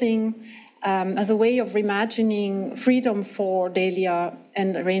clothing as a way of reimagining freedom for Delia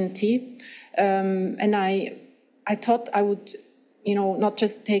and Renti. And I thought I would, not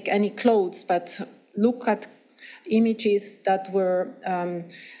just take any clothes, but look at images that were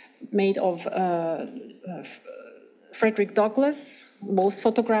made of Frederick Douglass, most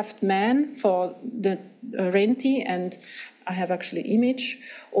photographed man for the Renti, and I have actually image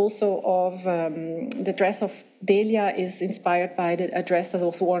also of the dress of Delia is inspired by a dress that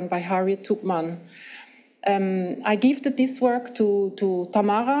was worn by Harriet Tubman. I gifted this work to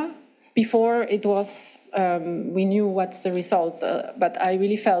Tamara. Before it was, we knew what's the result, but I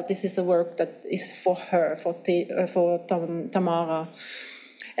really felt this is a work that is for her, for Tamara.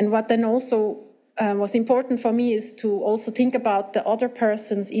 And what then also was important for me is to also think about the other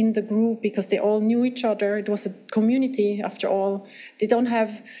persons in the group, because they all knew each other. It was a community, after all. They don't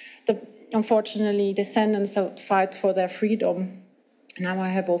have, unfortunately, descendants that fight for their freedom. Now I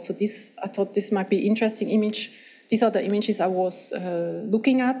have also this. I thought this might be interesting image. These are the images I was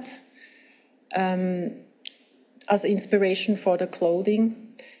looking at as inspiration for the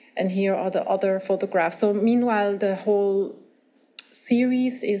clothing. And here are the other photographs. So meanwhile, the whole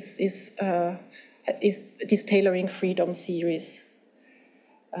series is this Tailoring Freedom series.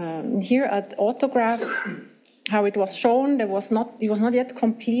 Here at Autograph, how it was shown, it was not yet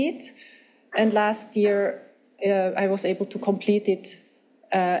complete, and last year I was able to complete it,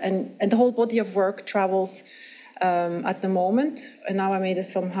 and the whole body of work travels at the moment. And now I made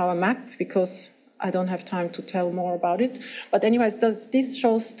somehow a map because I don't have time to tell more about it. But anyways, this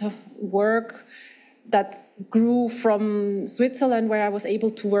shows the work that grew from Switzerland, where I was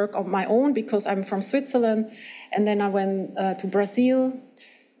able to work on my own because I'm from Switzerland. And then I went to Brazil,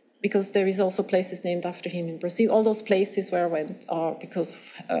 because there is also places named after him in Brazil. All those places where I went are because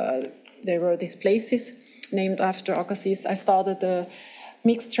there were these places named after Agassiz. I started the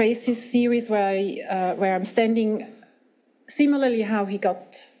Mixed Traces series where I'm standing similarly how he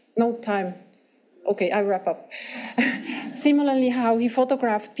got no time. Okay, I wrap up. Similarly, how he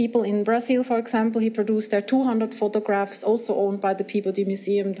photographed people in Brazil, for example, he produced their 200 photographs, also owned by the Peabody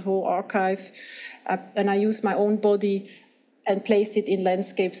Museum, the whole archive. And I used my own body and placed it in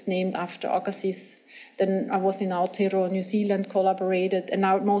landscapes named after Agassiz. Then I was in Aotearoa, New Zealand, collaborated, and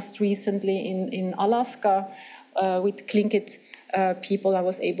now most recently in Alaska with Tlingit people, I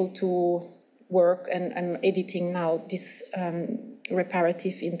was able to work, and I'm editing now this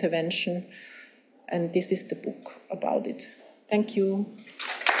reparative intervention. And this is the book about it. Thank you.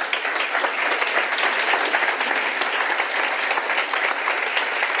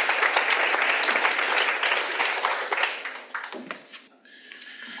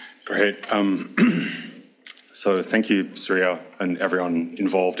 Great. So thank you, Surya, and everyone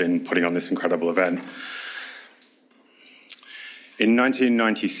involved in putting on this incredible event. In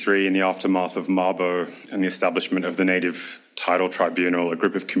 1993, in the aftermath of Mabo and the establishment of the Native Tidal Tribunal, a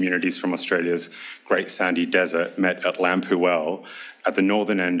group of communities from Australia's Great Sandy Desert met at Lampuel at the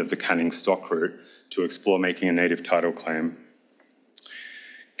northern end of the Canning Stock Route to explore making a native title claim.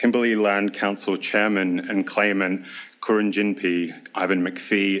 Kimberley Land Council Chairman and claimant Kurunjinpi Ivan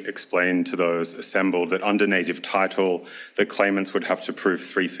McPhee explained to those assembled that under native title, the claimants would have to prove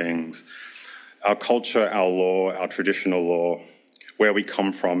three things: our culture, our law, our traditional law, where we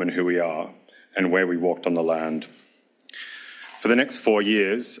come from and who we are, and where we walked on the land. For the next 4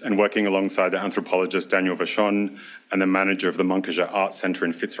 years, and working alongside the anthropologist Daniel Vachon and the manager of the Monkaja Art Centre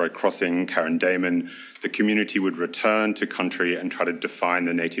in Fitzroy Crossing, Karen Damon, the community would return to country and try to define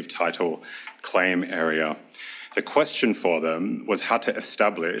the native title claim area. The question for them was how to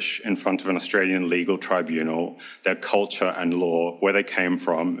establish in front of an Australian legal tribunal their culture and law, where they came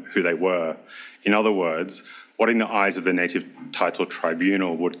from, who they were. In other words, what in the eyes of the Native Title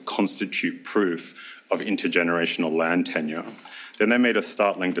Tribunal would constitute proof of intergenerational land tenure. Then they made a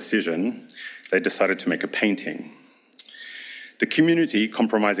startling decision. They decided to make a painting. The community,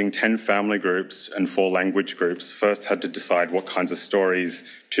 comprising 10 family groups and 4 language groups, first had to decide what kinds of stories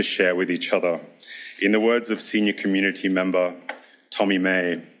to share with each other. In the words of senior community member Tommy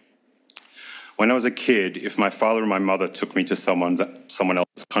May, "When I was a kid, if my father and my mother took me to someone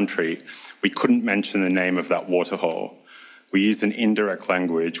else's country, we couldn't mention the name of that waterhole. We used an indirect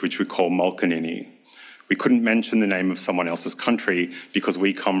language, which we call Mulkanini. We couldn't mention the name of someone else's country because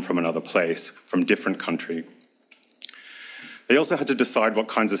we come from another place, from a different country." They also had to decide what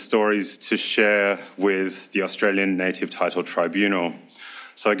kinds of stories to share with the Australian Native Title Tribunal.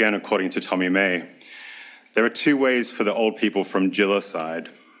 So again, according to Tommy May, there are 2 ways for the old people from Jilla side.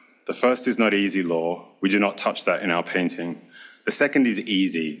 The first is not easy law. We do not touch that in our painting. The second is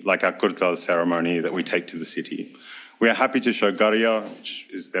easy, like our kurtal ceremony that we take to the city. We are happy to show garia, which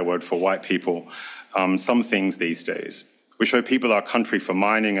is their word for white people, some things these days. We show people our country for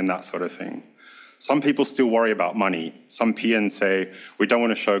mining and that sort of thing. Some people still worry about money. Some PNs say, we don't want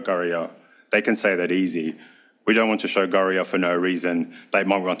to show garia. They can say that easy. We don't want to show garia for no reason. They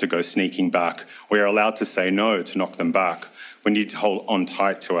might want to go sneaking back. We are allowed to say no to knock them back. We need to hold on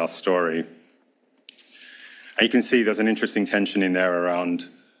tight to our story. And you can see there's an interesting tension in there around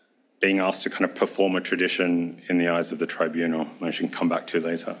being asked to kind of perform a tradition in the eyes of the tribunal, which we can come back to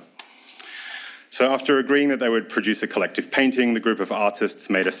later. So after agreeing that they would produce a collective painting, the group of artists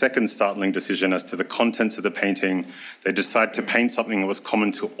made a second startling decision as to the contents of the painting. They decided to paint something that was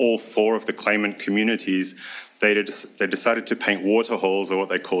common to all 4 of the claimant communities. They decided to paint waterholes, or what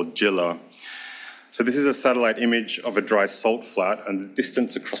they called Jilla. So this is a satellite image of a dry salt flat, and the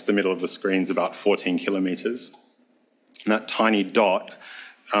distance across the middle of the screen is about 14 kilometres. And that tiny dot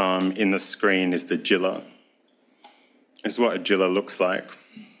in the screen is the Jilla. This is what a Jilla looks like.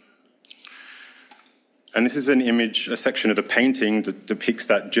 And this is an image, a section of the painting that depicts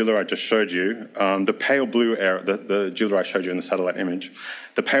that Jilla I just showed you. The pale blue area, the Jilla I showed you in the satellite image.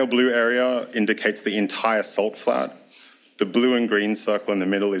 The pale blue area indicates the entire salt flat. The blue and green circle in the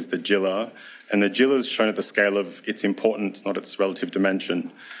middle is the Jilla, and the Jilla is shown at the scale of its importance, not its relative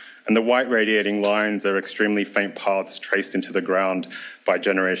dimension. And the white radiating lines are extremely faint paths traced into the ground by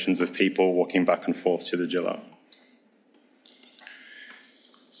generations of people walking back and forth to the Jilla.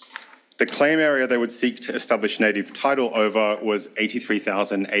 The claim area they would seek to establish native title over was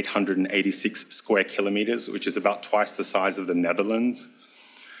 83,886 square kilometres, which is about twice the size of the Netherlands.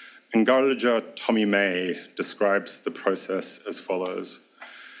 And Garlager Tommy May describes the process as follows.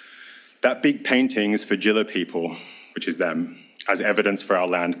 That big painting is for Jilla people, which is them, as evidence for our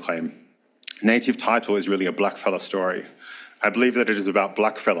land claim. Native title is really a blackfella story. I believe that it is about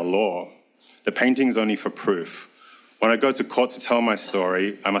blackfella law. The painting is only for proof. When I go to court to tell my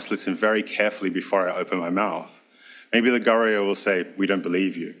story, I must listen very carefully before I open my mouth. Maybe the Garia will say, we don't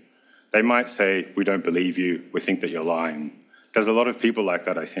believe you. They might say, we don't believe you, we think that you're lying. There's a lot of people like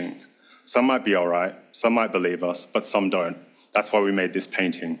that, I think. Some might be all right, some might believe us, but some don't. That's why we made this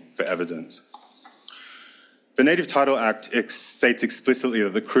painting, for evidence. The Native Title Act states explicitly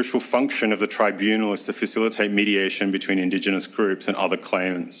that the crucial function of the tribunal is to facilitate mediation between Indigenous groups and other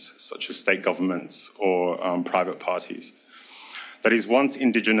claimants, such as state governments or private parties. That is, once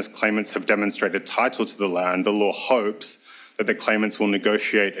Indigenous claimants have demonstrated title to the land, the law hopes that the claimants will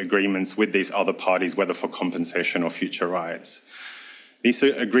negotiate agreements with these other parties, whether for compensation or future rights. These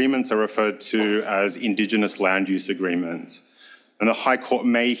agreements are referred to as Indigenous land use agreements. And the High Court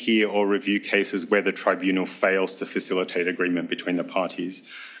may hear or review cases where the tribunal fails to facilitate agreement between the parties.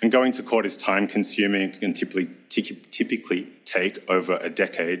 And going to court is time-consuming and typically take over a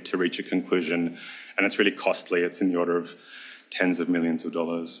decade to reach a conclusion, and it's really costly. It's in the order of tens of millions of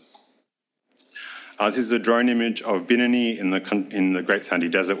dollars. This is a drone image of Bindi in the Great Sandy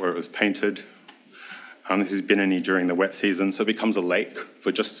Desert where it was painted. This is Bindi during the wet season, so it becomes a lake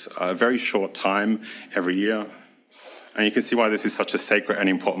for just a very short time every year. And you can see why this is such a sacred and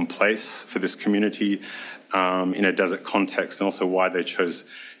important place for this community in a desert context, and also why they chose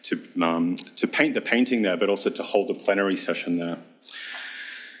to paint the painting there, but also to hold a plenary session there.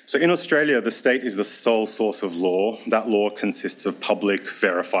 So in Australia, the state is the sole source of law. That law consists of public,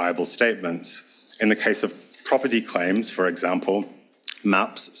 verifiable statements. In the case of property claims, for example,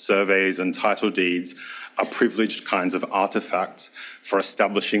 maps, surveys, and title deeds are privileged kinds of artefacts for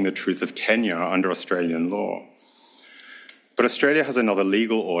establishing the truth of tenure under Australian law. But Australia has another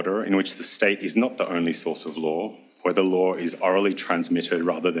legal order in which the state is not the only source of law, where the law is orally transmitted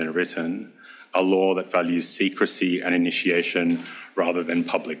rather than written, a law that values secrecy and initiation rather than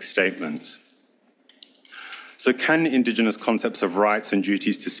public statements. So can Indigenous concepts of rights and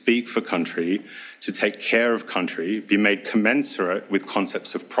duties to speak for country to take care of country be made commensurate with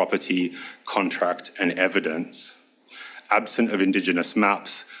concepts of property, contract, and evidence. Absent of Indigenous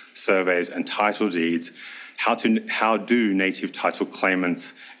maps, surveys, and title deeds, how do native title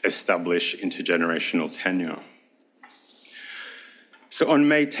claimants establish intergenerational tenure? So on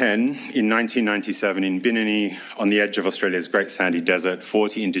May 10, in 1997, in Bindi, on the edge of Australia's Great Sandy Desert,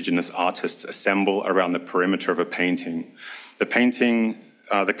 40 Indigenous artists assemble around the perimeter of a painting. The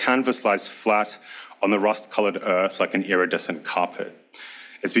canvas lies flat on the rust-coloured earth like an iridescent carpet.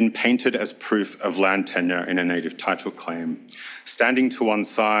 It's been painted as proof of land tenure in a native title claim. Standing to one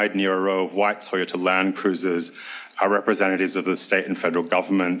side near a row of white Toyota Land Cruisers are representatives of the state and federal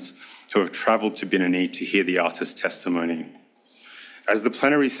governments who have travelled to Bindi to hear the artist's testimony. As the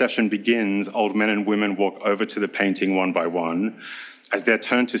plenary session begins, old men and women walk over to the painting one by one. As their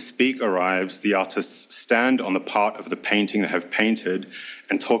turn to speak arrives, the artists stand on the part of the painting they have painted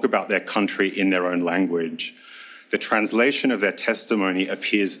and talk about their country in their own language. The translation of their testimony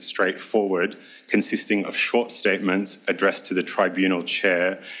appears straightforward, consisting of short statements addressed to the tribunal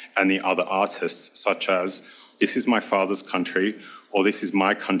chair and the other artists, such as, "This is my father's country," or "This is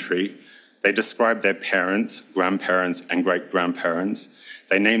my country." They describe their parents, grandparents, and great-grandparents.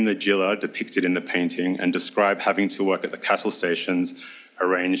 They name the Jilla depicted in the painting and describe having to work at the cattle stations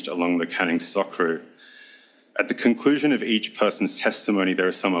arranged along the Canning stock route. At the conclusion of each person's testimony, there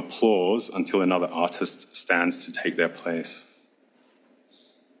is some applause until another artist stands to take their place.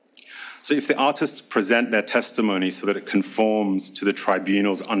 So if the artists present their testimony so that it conforms to the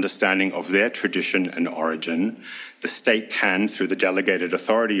tribunal's understanding of their tradition and origin, the state can, through the delegated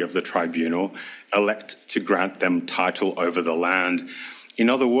authority of the tribunal, elect to grant them title over the land. In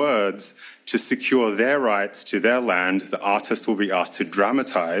other words, to secure their rights to their land, the artist will be asked to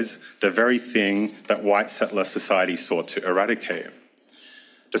dramatise the very thing that white settler society sought to eradicate.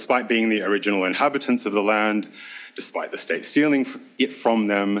 Despite being the original inhabitants of the land, despite the state stealing it from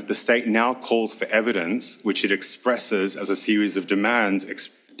them, the state now calls for evidence, which it expresses as a series of demands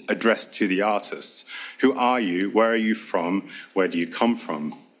addressed to the artists. Who are you? Where are you from? Where do you come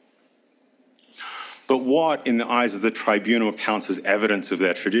from? But what, in the eyes of the tribunal, counts as evidence of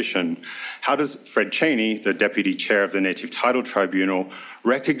their tradition? How does Fred Cheney, the deputy chair of the Native Title Tribunal,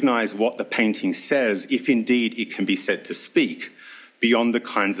 recognise what the painting says, if indeed it can be said to speak, beyond the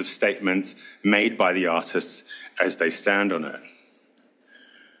kinds of statements made by the artists as they stand on it?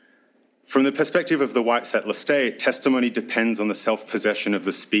 From the perspective of the white settler state, testimony depends on the self-possession of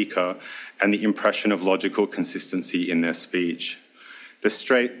the speaker and the impression of logical consistency in their speech. The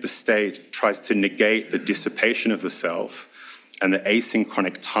state tries to negate the dissipation of the self and the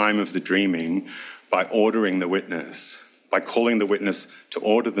asynchronic time of the dreaming by ordering the witness, by calling the witness to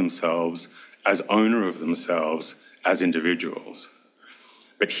order themselves as owner of themselves as individuals.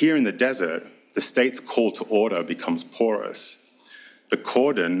 But here in the desert, the state's call to order becomes porous. The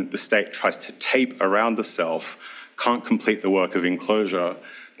cordon the state tries to tape around the self can't complete the work of enclosure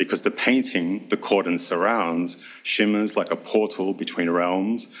because the painting the cordon surrounds shimmers like a portal between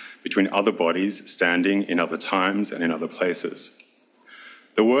realms, between other bodies standing in other times and in other places.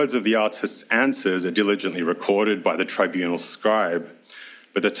 The words of the artist's answers are diligently recorded by the tribunal's scribe,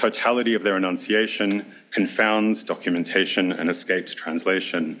 but the totality of their enunciation confounds documentation and escapes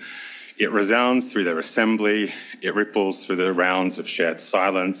translation. It resounds through their assembly, it ripples through the rounds of shared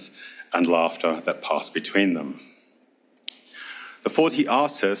silence and laughter that pass between them. The 40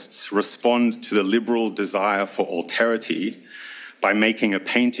 artists respond to the liberal desire for alterity by making a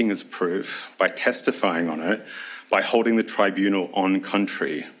painting as proof, by testifying on it, by holding the tribunal on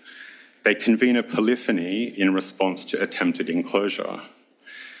country. They convene a polyphony in response to attempted enclosure.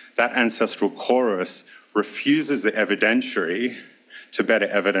 That ancestral chorus refuses the evidentiary to better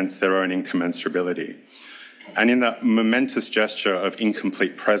evidence their own incommensurability. And in that momentous gesture of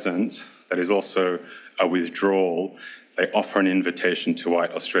incomplete presence, that is also a withdrawal, they offer an invitation to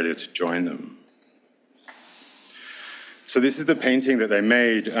white Australia to join them. So this is the painting that they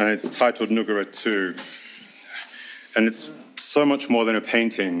made, and it's titled Nugara 2. And it's so much more than a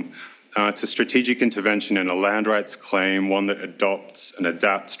painting. It's a strategic intervention in a land rights claim, one that adopts and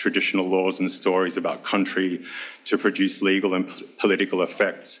adapts traditional laws and stories about country to produce legal and political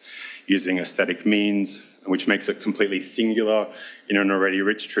effects using aesthetic means, which makes it completely singular in an already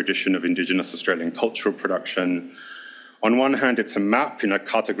rich tradition of Indigenous Australian cultural production. On one hand, it's a map in a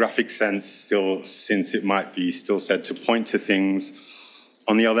cartographic sense, since it might be still said to point to things.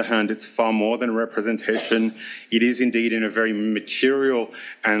 On the other hand, it's far more than a representation. It is indeed, in a very material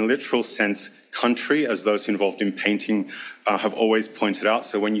and literal sense, country, as those involved in painting have always pointed out.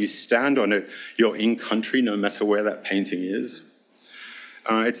 So when you stand on it, you're in country, no matter where that painting is.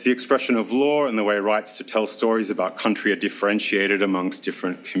 It's the expression of law and the way rights to tell stories about country are differentiated amongst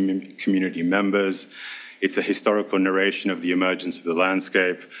different community members. It's a historical narration of the emergence of the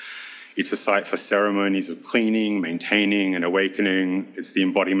landscape. It's a site for ceremonies of cleaning, maintaining, and awakening. It's the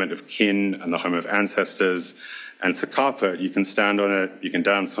embodiment of kin and the home of ancestors. And it's a carpet. You can stand on it, you can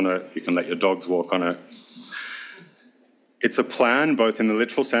dance on it, you can let your dogs walk on it. It's a plan, both in the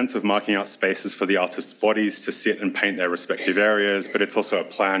literal sense of marking out spaces for the artists' bodies to sit and paint their respective areas, but it's also a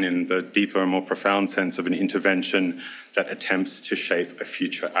plan in the deeper and more profound sense of an intervention that attempts to shape a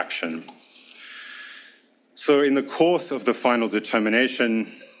future action. So in the course of the final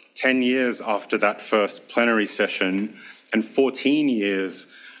determination, 10 years after that first plenary session and 14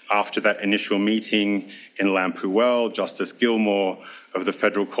 years after that initial meeting in Lampuel, Justice Gilmore of the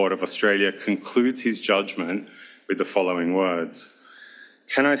Federal Court of Australia concludes his judgment with the following words.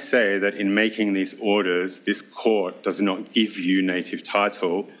 Can I say that in making these orders, this court does not give you native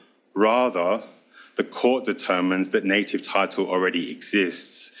title, rather the court determines that native title already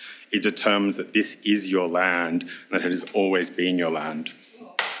exists. It determines that this is your land and that it has always been your land.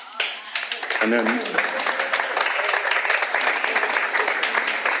 And then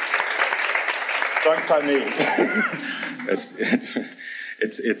don't cut me.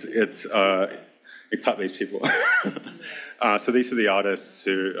 You cut these people. So these are the artists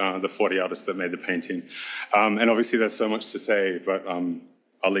who, the 40 artists that made the painting. And obviously there's so much to say, but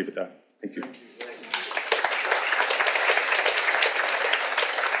I'll leave it there. Thank you.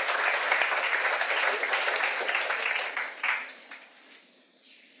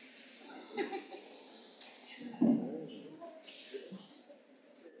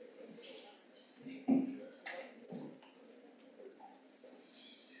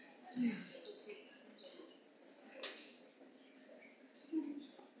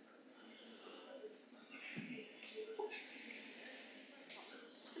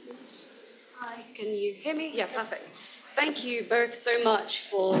 Can you hear me? Yeah, perfect. Thank you both so much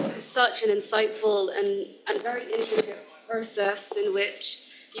for such an insightful and very intricate process in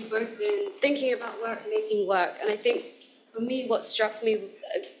which you've both been thinking about work, making work. And I think for me, what struck me,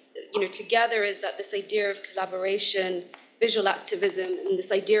 together is that this idea of collaboration, visual activism, and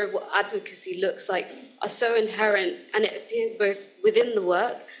this idea of what advocacy looks like are so inherent, and it appears both within the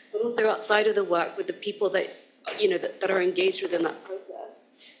work, but also outside of the work with the people that, that are engaged within that process.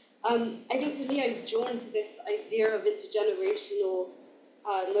 I think for me, I was drawn to this idea of intergenerational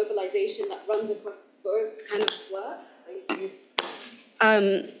mobilization that runs across both kind of works. Thank you.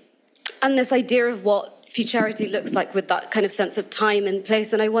 And this idea of what futurity looks like with that kind of sense of time and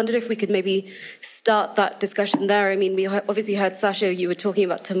place. And I wondered if we could maybe start that discussion there. I mean, we obviously heard, Sasha, you were talking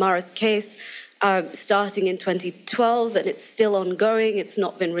about Tamara's case starting in 2012, and it's still ongoing. It's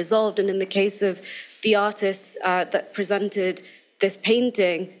not been resolved. And in the case of the artist that presented this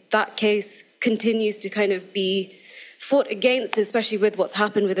painting, that case continues to kind of be fought against, especially with what's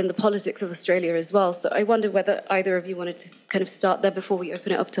happened within the politics of Australia as well. So I wonder whether either of you wanted to kind of start there before we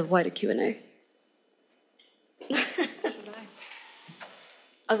open it up to wider Q&A.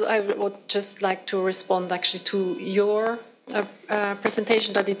 Also, I would just like to respond actually to your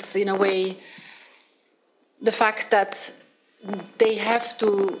presentation, that it's in a way the fact that they have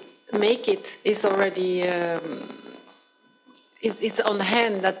to make it is already is on the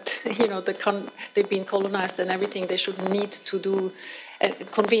hand, that they've been colonized and everything. They shouldn't need to do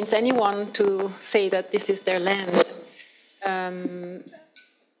convince anyone to say that this is their land.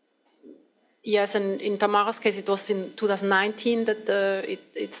 Yes, and in Tamara's case, it was in 2019 that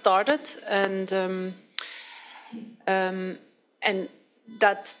it started, and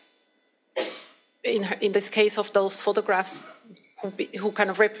that in this case of those photographs who kind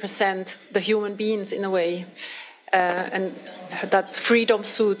of represent the human beings in a way, and that freedom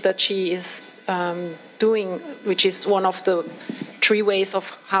suit that she is doing, which is one of the 3 ways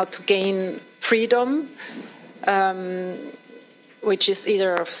of how to gain freedom. Which is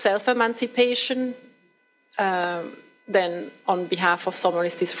either self-emancipation, then on behalf of someone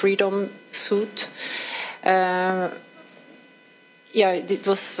is this freedom suit. It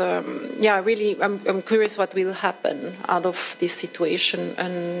was, really, I'm curious what will happen out of this situation,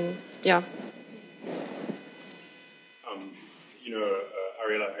 and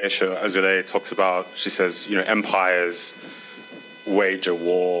Ariela Azulay talks about, she says, empires wage a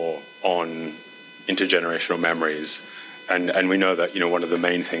war on intergenerational memories. And we know that, one of the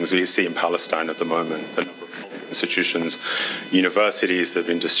main things we see in Palestine at the moment, the number of institutions, universities that have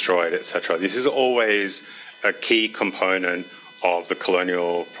been destroyed, etc. This is always a key component of the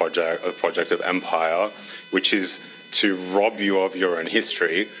colonial project of empire, which is to rob you of your own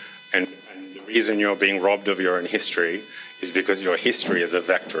history. And the reason you're being robbed of your own history is because your history is a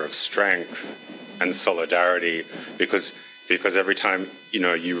vector of strength and solidarity, because every time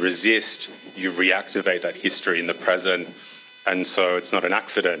you resist, you reactivate that history in the present, and so it's not an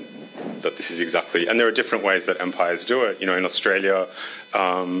accident that this is exactly. And there are different ways that empires do it. In Australia,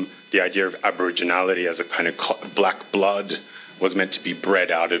 the idea of Aboriginality as a kind of black blood was meant to be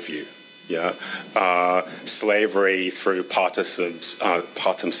bred out of you. Yeah, slavery through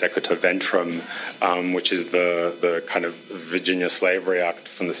partum sequitur ventrum, which is the kind of Virginia Slavery Act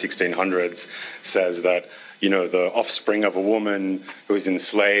from the 1600s, says that the offspring of a woman who is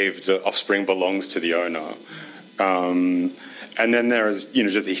enslaved, the offspring belongs to the owner. And then there is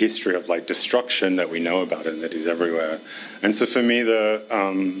just the history of destruction that we know about and that is everywhere. And so for me,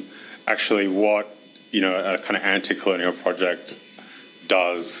 actually what a kind of anti-colonial project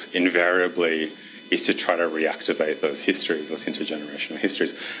does invariably is to try to reactivate those histories, those intergenerational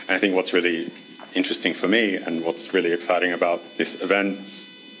histories. And I think what's really interesting for me and what's really exciting about this event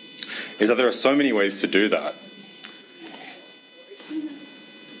is that there are so many ways to do that.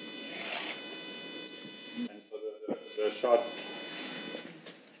 And so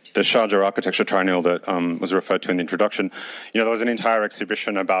the Sharjah architecture triennial that was referred to in the introduction, there was an entire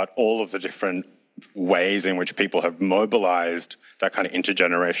exhibition about all of the different ways in which people have mobilized that kind of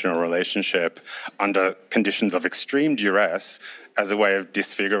intergenerational relationship under conditions of extreme duress as a way of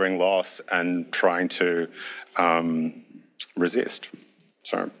disfiguring loss and trying to resist.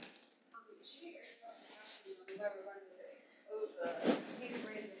 So.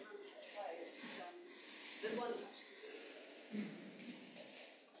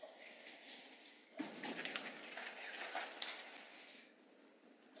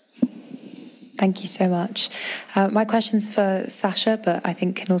 Thank you so much. My question's for Sasha, but I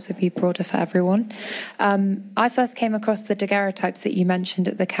think can also be broader for everyone. I first came across the daguerreotypes that you mentioned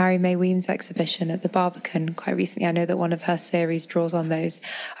at the Carrie Mae Weems exhibition at the Barbican quite recently. I know that one of her series draws on those.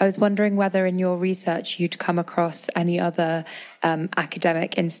 I was wondering whether in your research you'd come across any other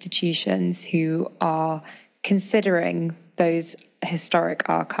academic institutions who are considering those historic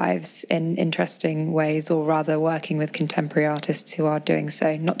archives in interesting ways, or rather working with contemporary artists who are doing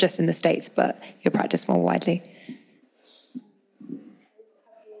so, not just in the States, but your practice more widely.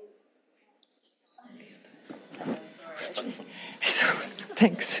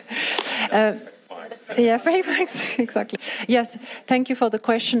 Thanks. Yeah, frameworks, exactly. Yes, thank you for the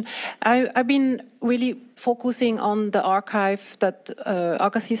question. I've been really focusing on the archive that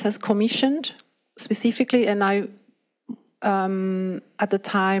Agassiz has commissioned specifically, and at the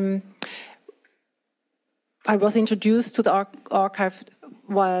time, I was introduced to the archive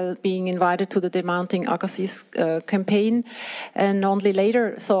while being invited to the Demounting Agassiz campaign, and only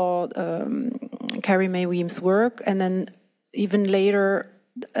later saw Carrie Mae Weems' work, and then even later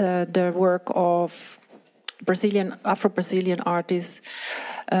the work of Afro-Brazilian artist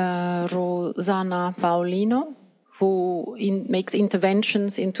Rosana Paulino, who makes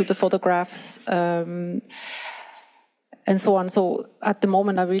interventions into the photographs and so on. So at the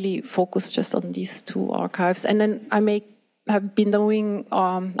moment, I really focus just on these two archives. And then have been doing,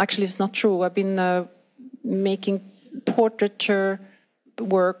 actually it's not true, I've been making portraiture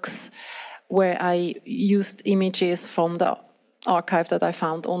works where I used images from the archive that I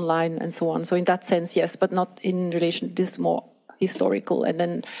found online and so on. So in that sense, yes, but not in relation to this more historical. And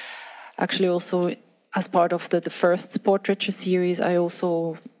then actually also as part of the first portraiture series, I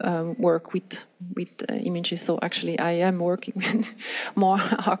also work with images. So actually, I am working with more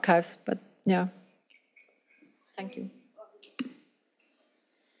archives. But yeah, thank you.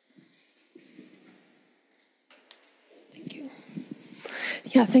 Thank you.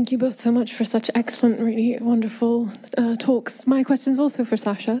 Yeah, thank you both so much for such excellent, really wonderful talks. My question's also for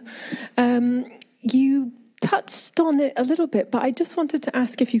Sasha. You touched on it a little bit, but I just wanted to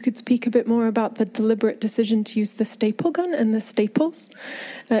ask if you could speak a bit more about the deliberate decision to use the staple gun and the staples.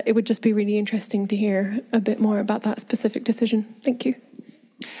 It would just be really interesting to hear a bit more about that specific decision. Thank you.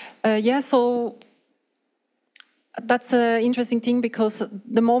 Yeah, so that's an interesting thing, because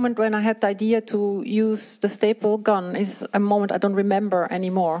the moment when I had the idea to use the staple gun is a moment I don't remember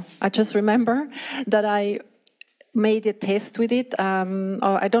anymore. I just remember that I made a test with it.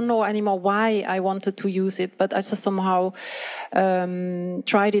 I don't know anymore why I wanted to use it, but I just somehow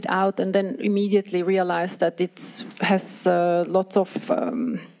tried it out and then immediately realized that it has lots of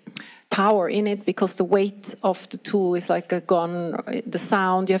power in it, because the weight of the tool is like a gun, the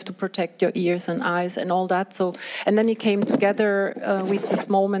sound, you have to protect your ears and eyes and all that. So, and then it came together with this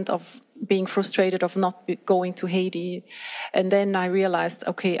moment of being frustrated of not going to Haiti. And then I realized,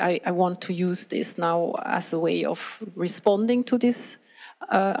 okay, I want to use this now as a way of responding to this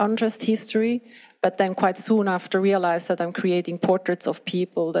unjust history, but then quite soon after realized that I'm creating portraits of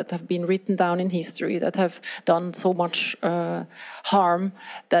people that have been written down in history, that have done so much harm,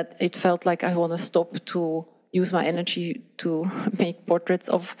 that it felt like I want to stop to use my energy to make portraits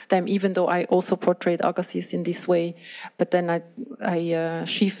of them, even though I also portrayed Agassiz in this way. But then I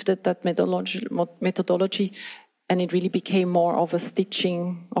shifted that methodology, and it really became more of a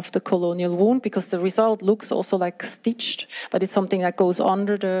stitching of the colonial wound, because the result looks also like stitched, but it's something that goes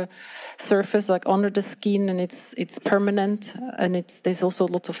under the surface, like under the skin, and it's permanent, and there's also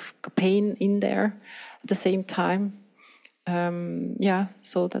lots of pain in there at the same time.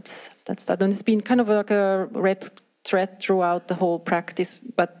 So that's that, and it's been kind of like a red thread throughout the whole practice,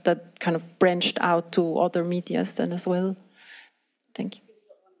 but that kind of branched out to other medias then as well. Thank you.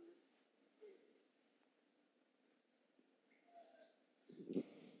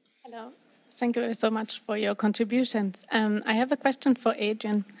 Hello, thank you so much for your contributions. I have a question for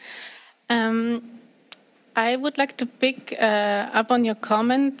Adrian. I would like to pick up on your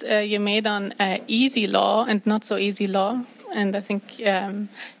comment you made on easy law and not so easy law. And I think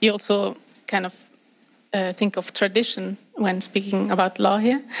you also kind of think of tradition when speaking about law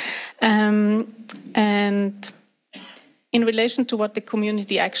here. And in relation to what the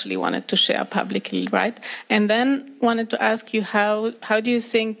community actually wanted to share publicly, right? And then wanted to ask you, how do you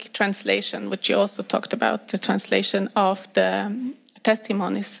think translation, which you also talked about, the translation of the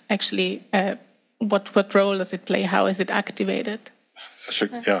testimonies actually, what role does it play? How is it activated?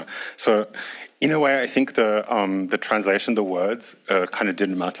 Yeah. So, in a way, I think the translation, the words, kind of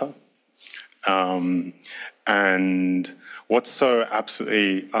didn't matter. And what's so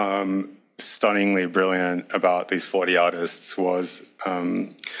absolutely stunningly brilliant about these 40 artists was,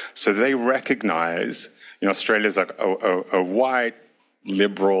 so they recognize, Australia's like a white,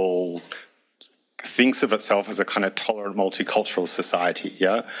 liberal, thinks of itself as a kind of tolerant, multicultural society,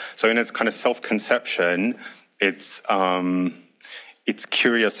 yeah? So in its kind of self-conception, it's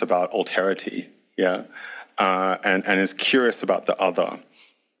curious about alterity, yeah? And is curious about the other.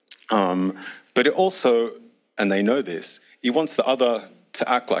 But it also, and they know this, it wants the other to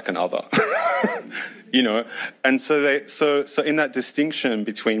act like an other, And so in that distinction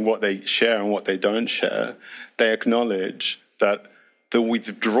between what they share and what they don't share, they acknowledge that the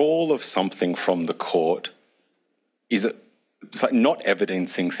withdrawal of something from the court it's like not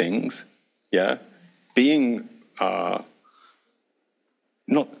evidencing things, yeah, being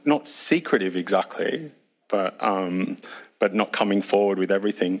not secretive exactly, but not coming forward with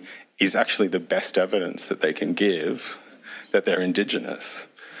everything is actually the best evidence that they can give that they're Indigenous.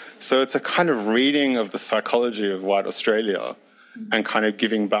 So it's a kind of reading of the psychology of white Australia and kind of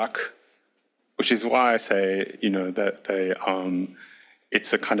giving back, which is why I say, that they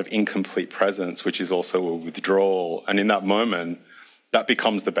it's a kind of incomplete presence, which is also a withdrawal. And in that moment, that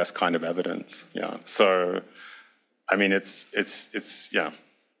becomes the best kind of evidence. Yeah. So, I mean, it's yeah.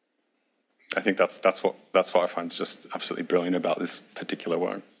 I think that's what I find just absolutely brilliant about this particular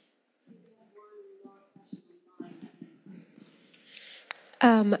work.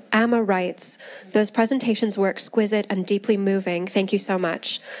 Amma writes, those presentations were exquisite and deeply moving. Thank you so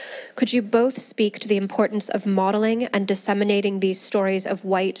much. Could you both speak to the importance of modeling and disseminating these stories of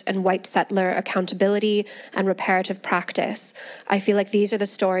white and white settler accountability and reparative practice? I feel like these are the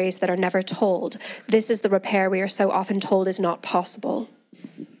stories that are never told. This is the repair we are so often told is not possible.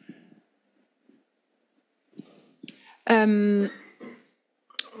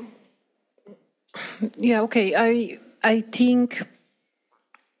 Yeah, okay. I think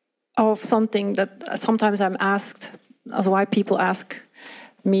of something that sometimes I'm asked, as why people ask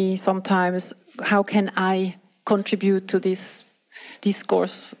me sometimes, how can I contribute to this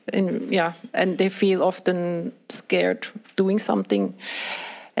discourse? And they feel often scared doing something,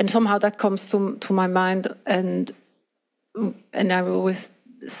 and somehow that comes to my mind, and I always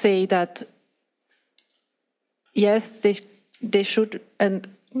say that yes, they should, and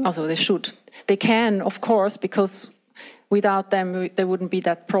also they can, of course, because without them, there wouldn't be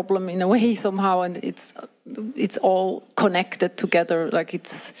that problem in a way somehow, and it's all connected together. Like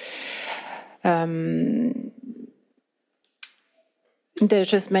it's there's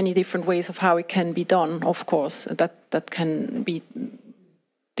just many different ways of how it can be done. Of course, that can be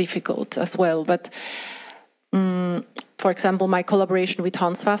difficult as well. But for example, my collaboration with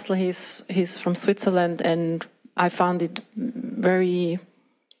Hans Fassler, he's from Switzerland, and I found it very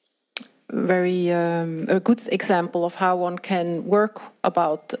a good example of how one can work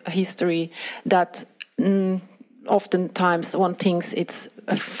about history that oftentimes one thinks it's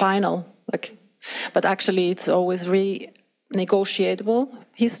a final, but actually it's always renegotiable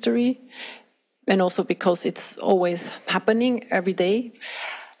history, and also because it's always happening every day.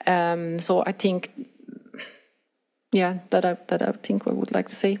 So I think, that I think I would like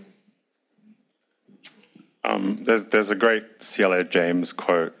to say. There's a great CLA James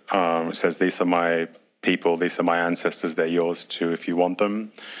quote. It says, "These are my people, these are my ancestors, they're yours too if you want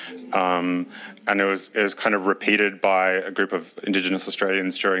them." And it was kind of repeated by a group of Indigenous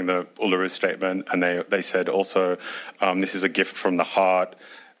Australians during the Uluru Statement, and they said also, this is a gift from the heart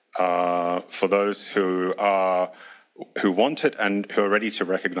for those who want it and who are ready to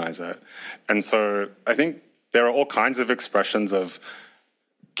recognise it. And so I think there are all kinds of expressions of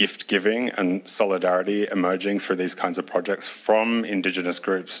gift giving and solidarity emerging through these kinds of projects from Indigenous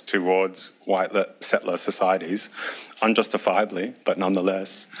groups towards white settler societies, unjustifiably, but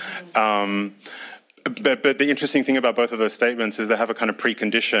nonetheless. But the interesting thing about both of those statements is they have a kind of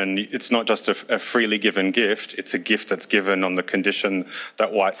precondition. It's not just a freely given gift, it's a gift that's given on the condition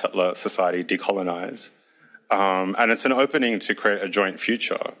that white settler society decolonise. And it's an opening to create a joint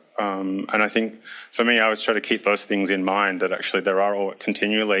future. And I think, for me, I always try to keep those things in mind, that actually there are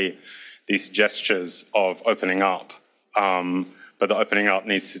continually these gestures of opening up, but the opening up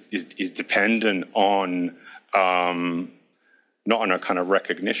is dependent on, not on a kind of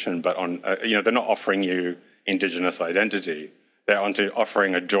recognition, but on, they're not offering you Indigenous identity. They're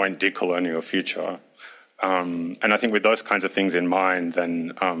offering a joint decolonial future. And I think with those kinds of things in mind,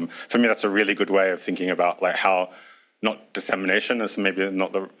 then for me, that's a really good way of thinking about like how, not dissemination is maybe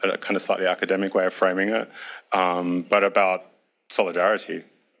not the kind of slightly academic way of framing it, but about solidarity.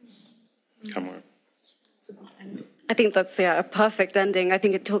 Come on. I think that's a perfect ending. I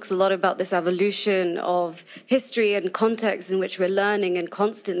think it talks a lot about this evolution of history and context in which we're learning and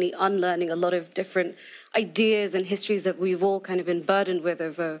constantly unlearning a lot of different ideas and histories that we've all kind of been burdened with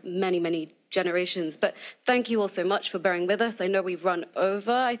over many, many generations. But thank you all so much for bearing with us. I know we've run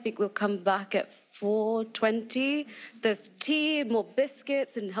over. I think we'll come back at 4:20. There's tea, more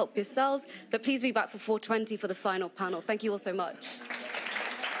biscuits, and help yourselves. But please be back for 4:20 for the final panel. Thank you all so much.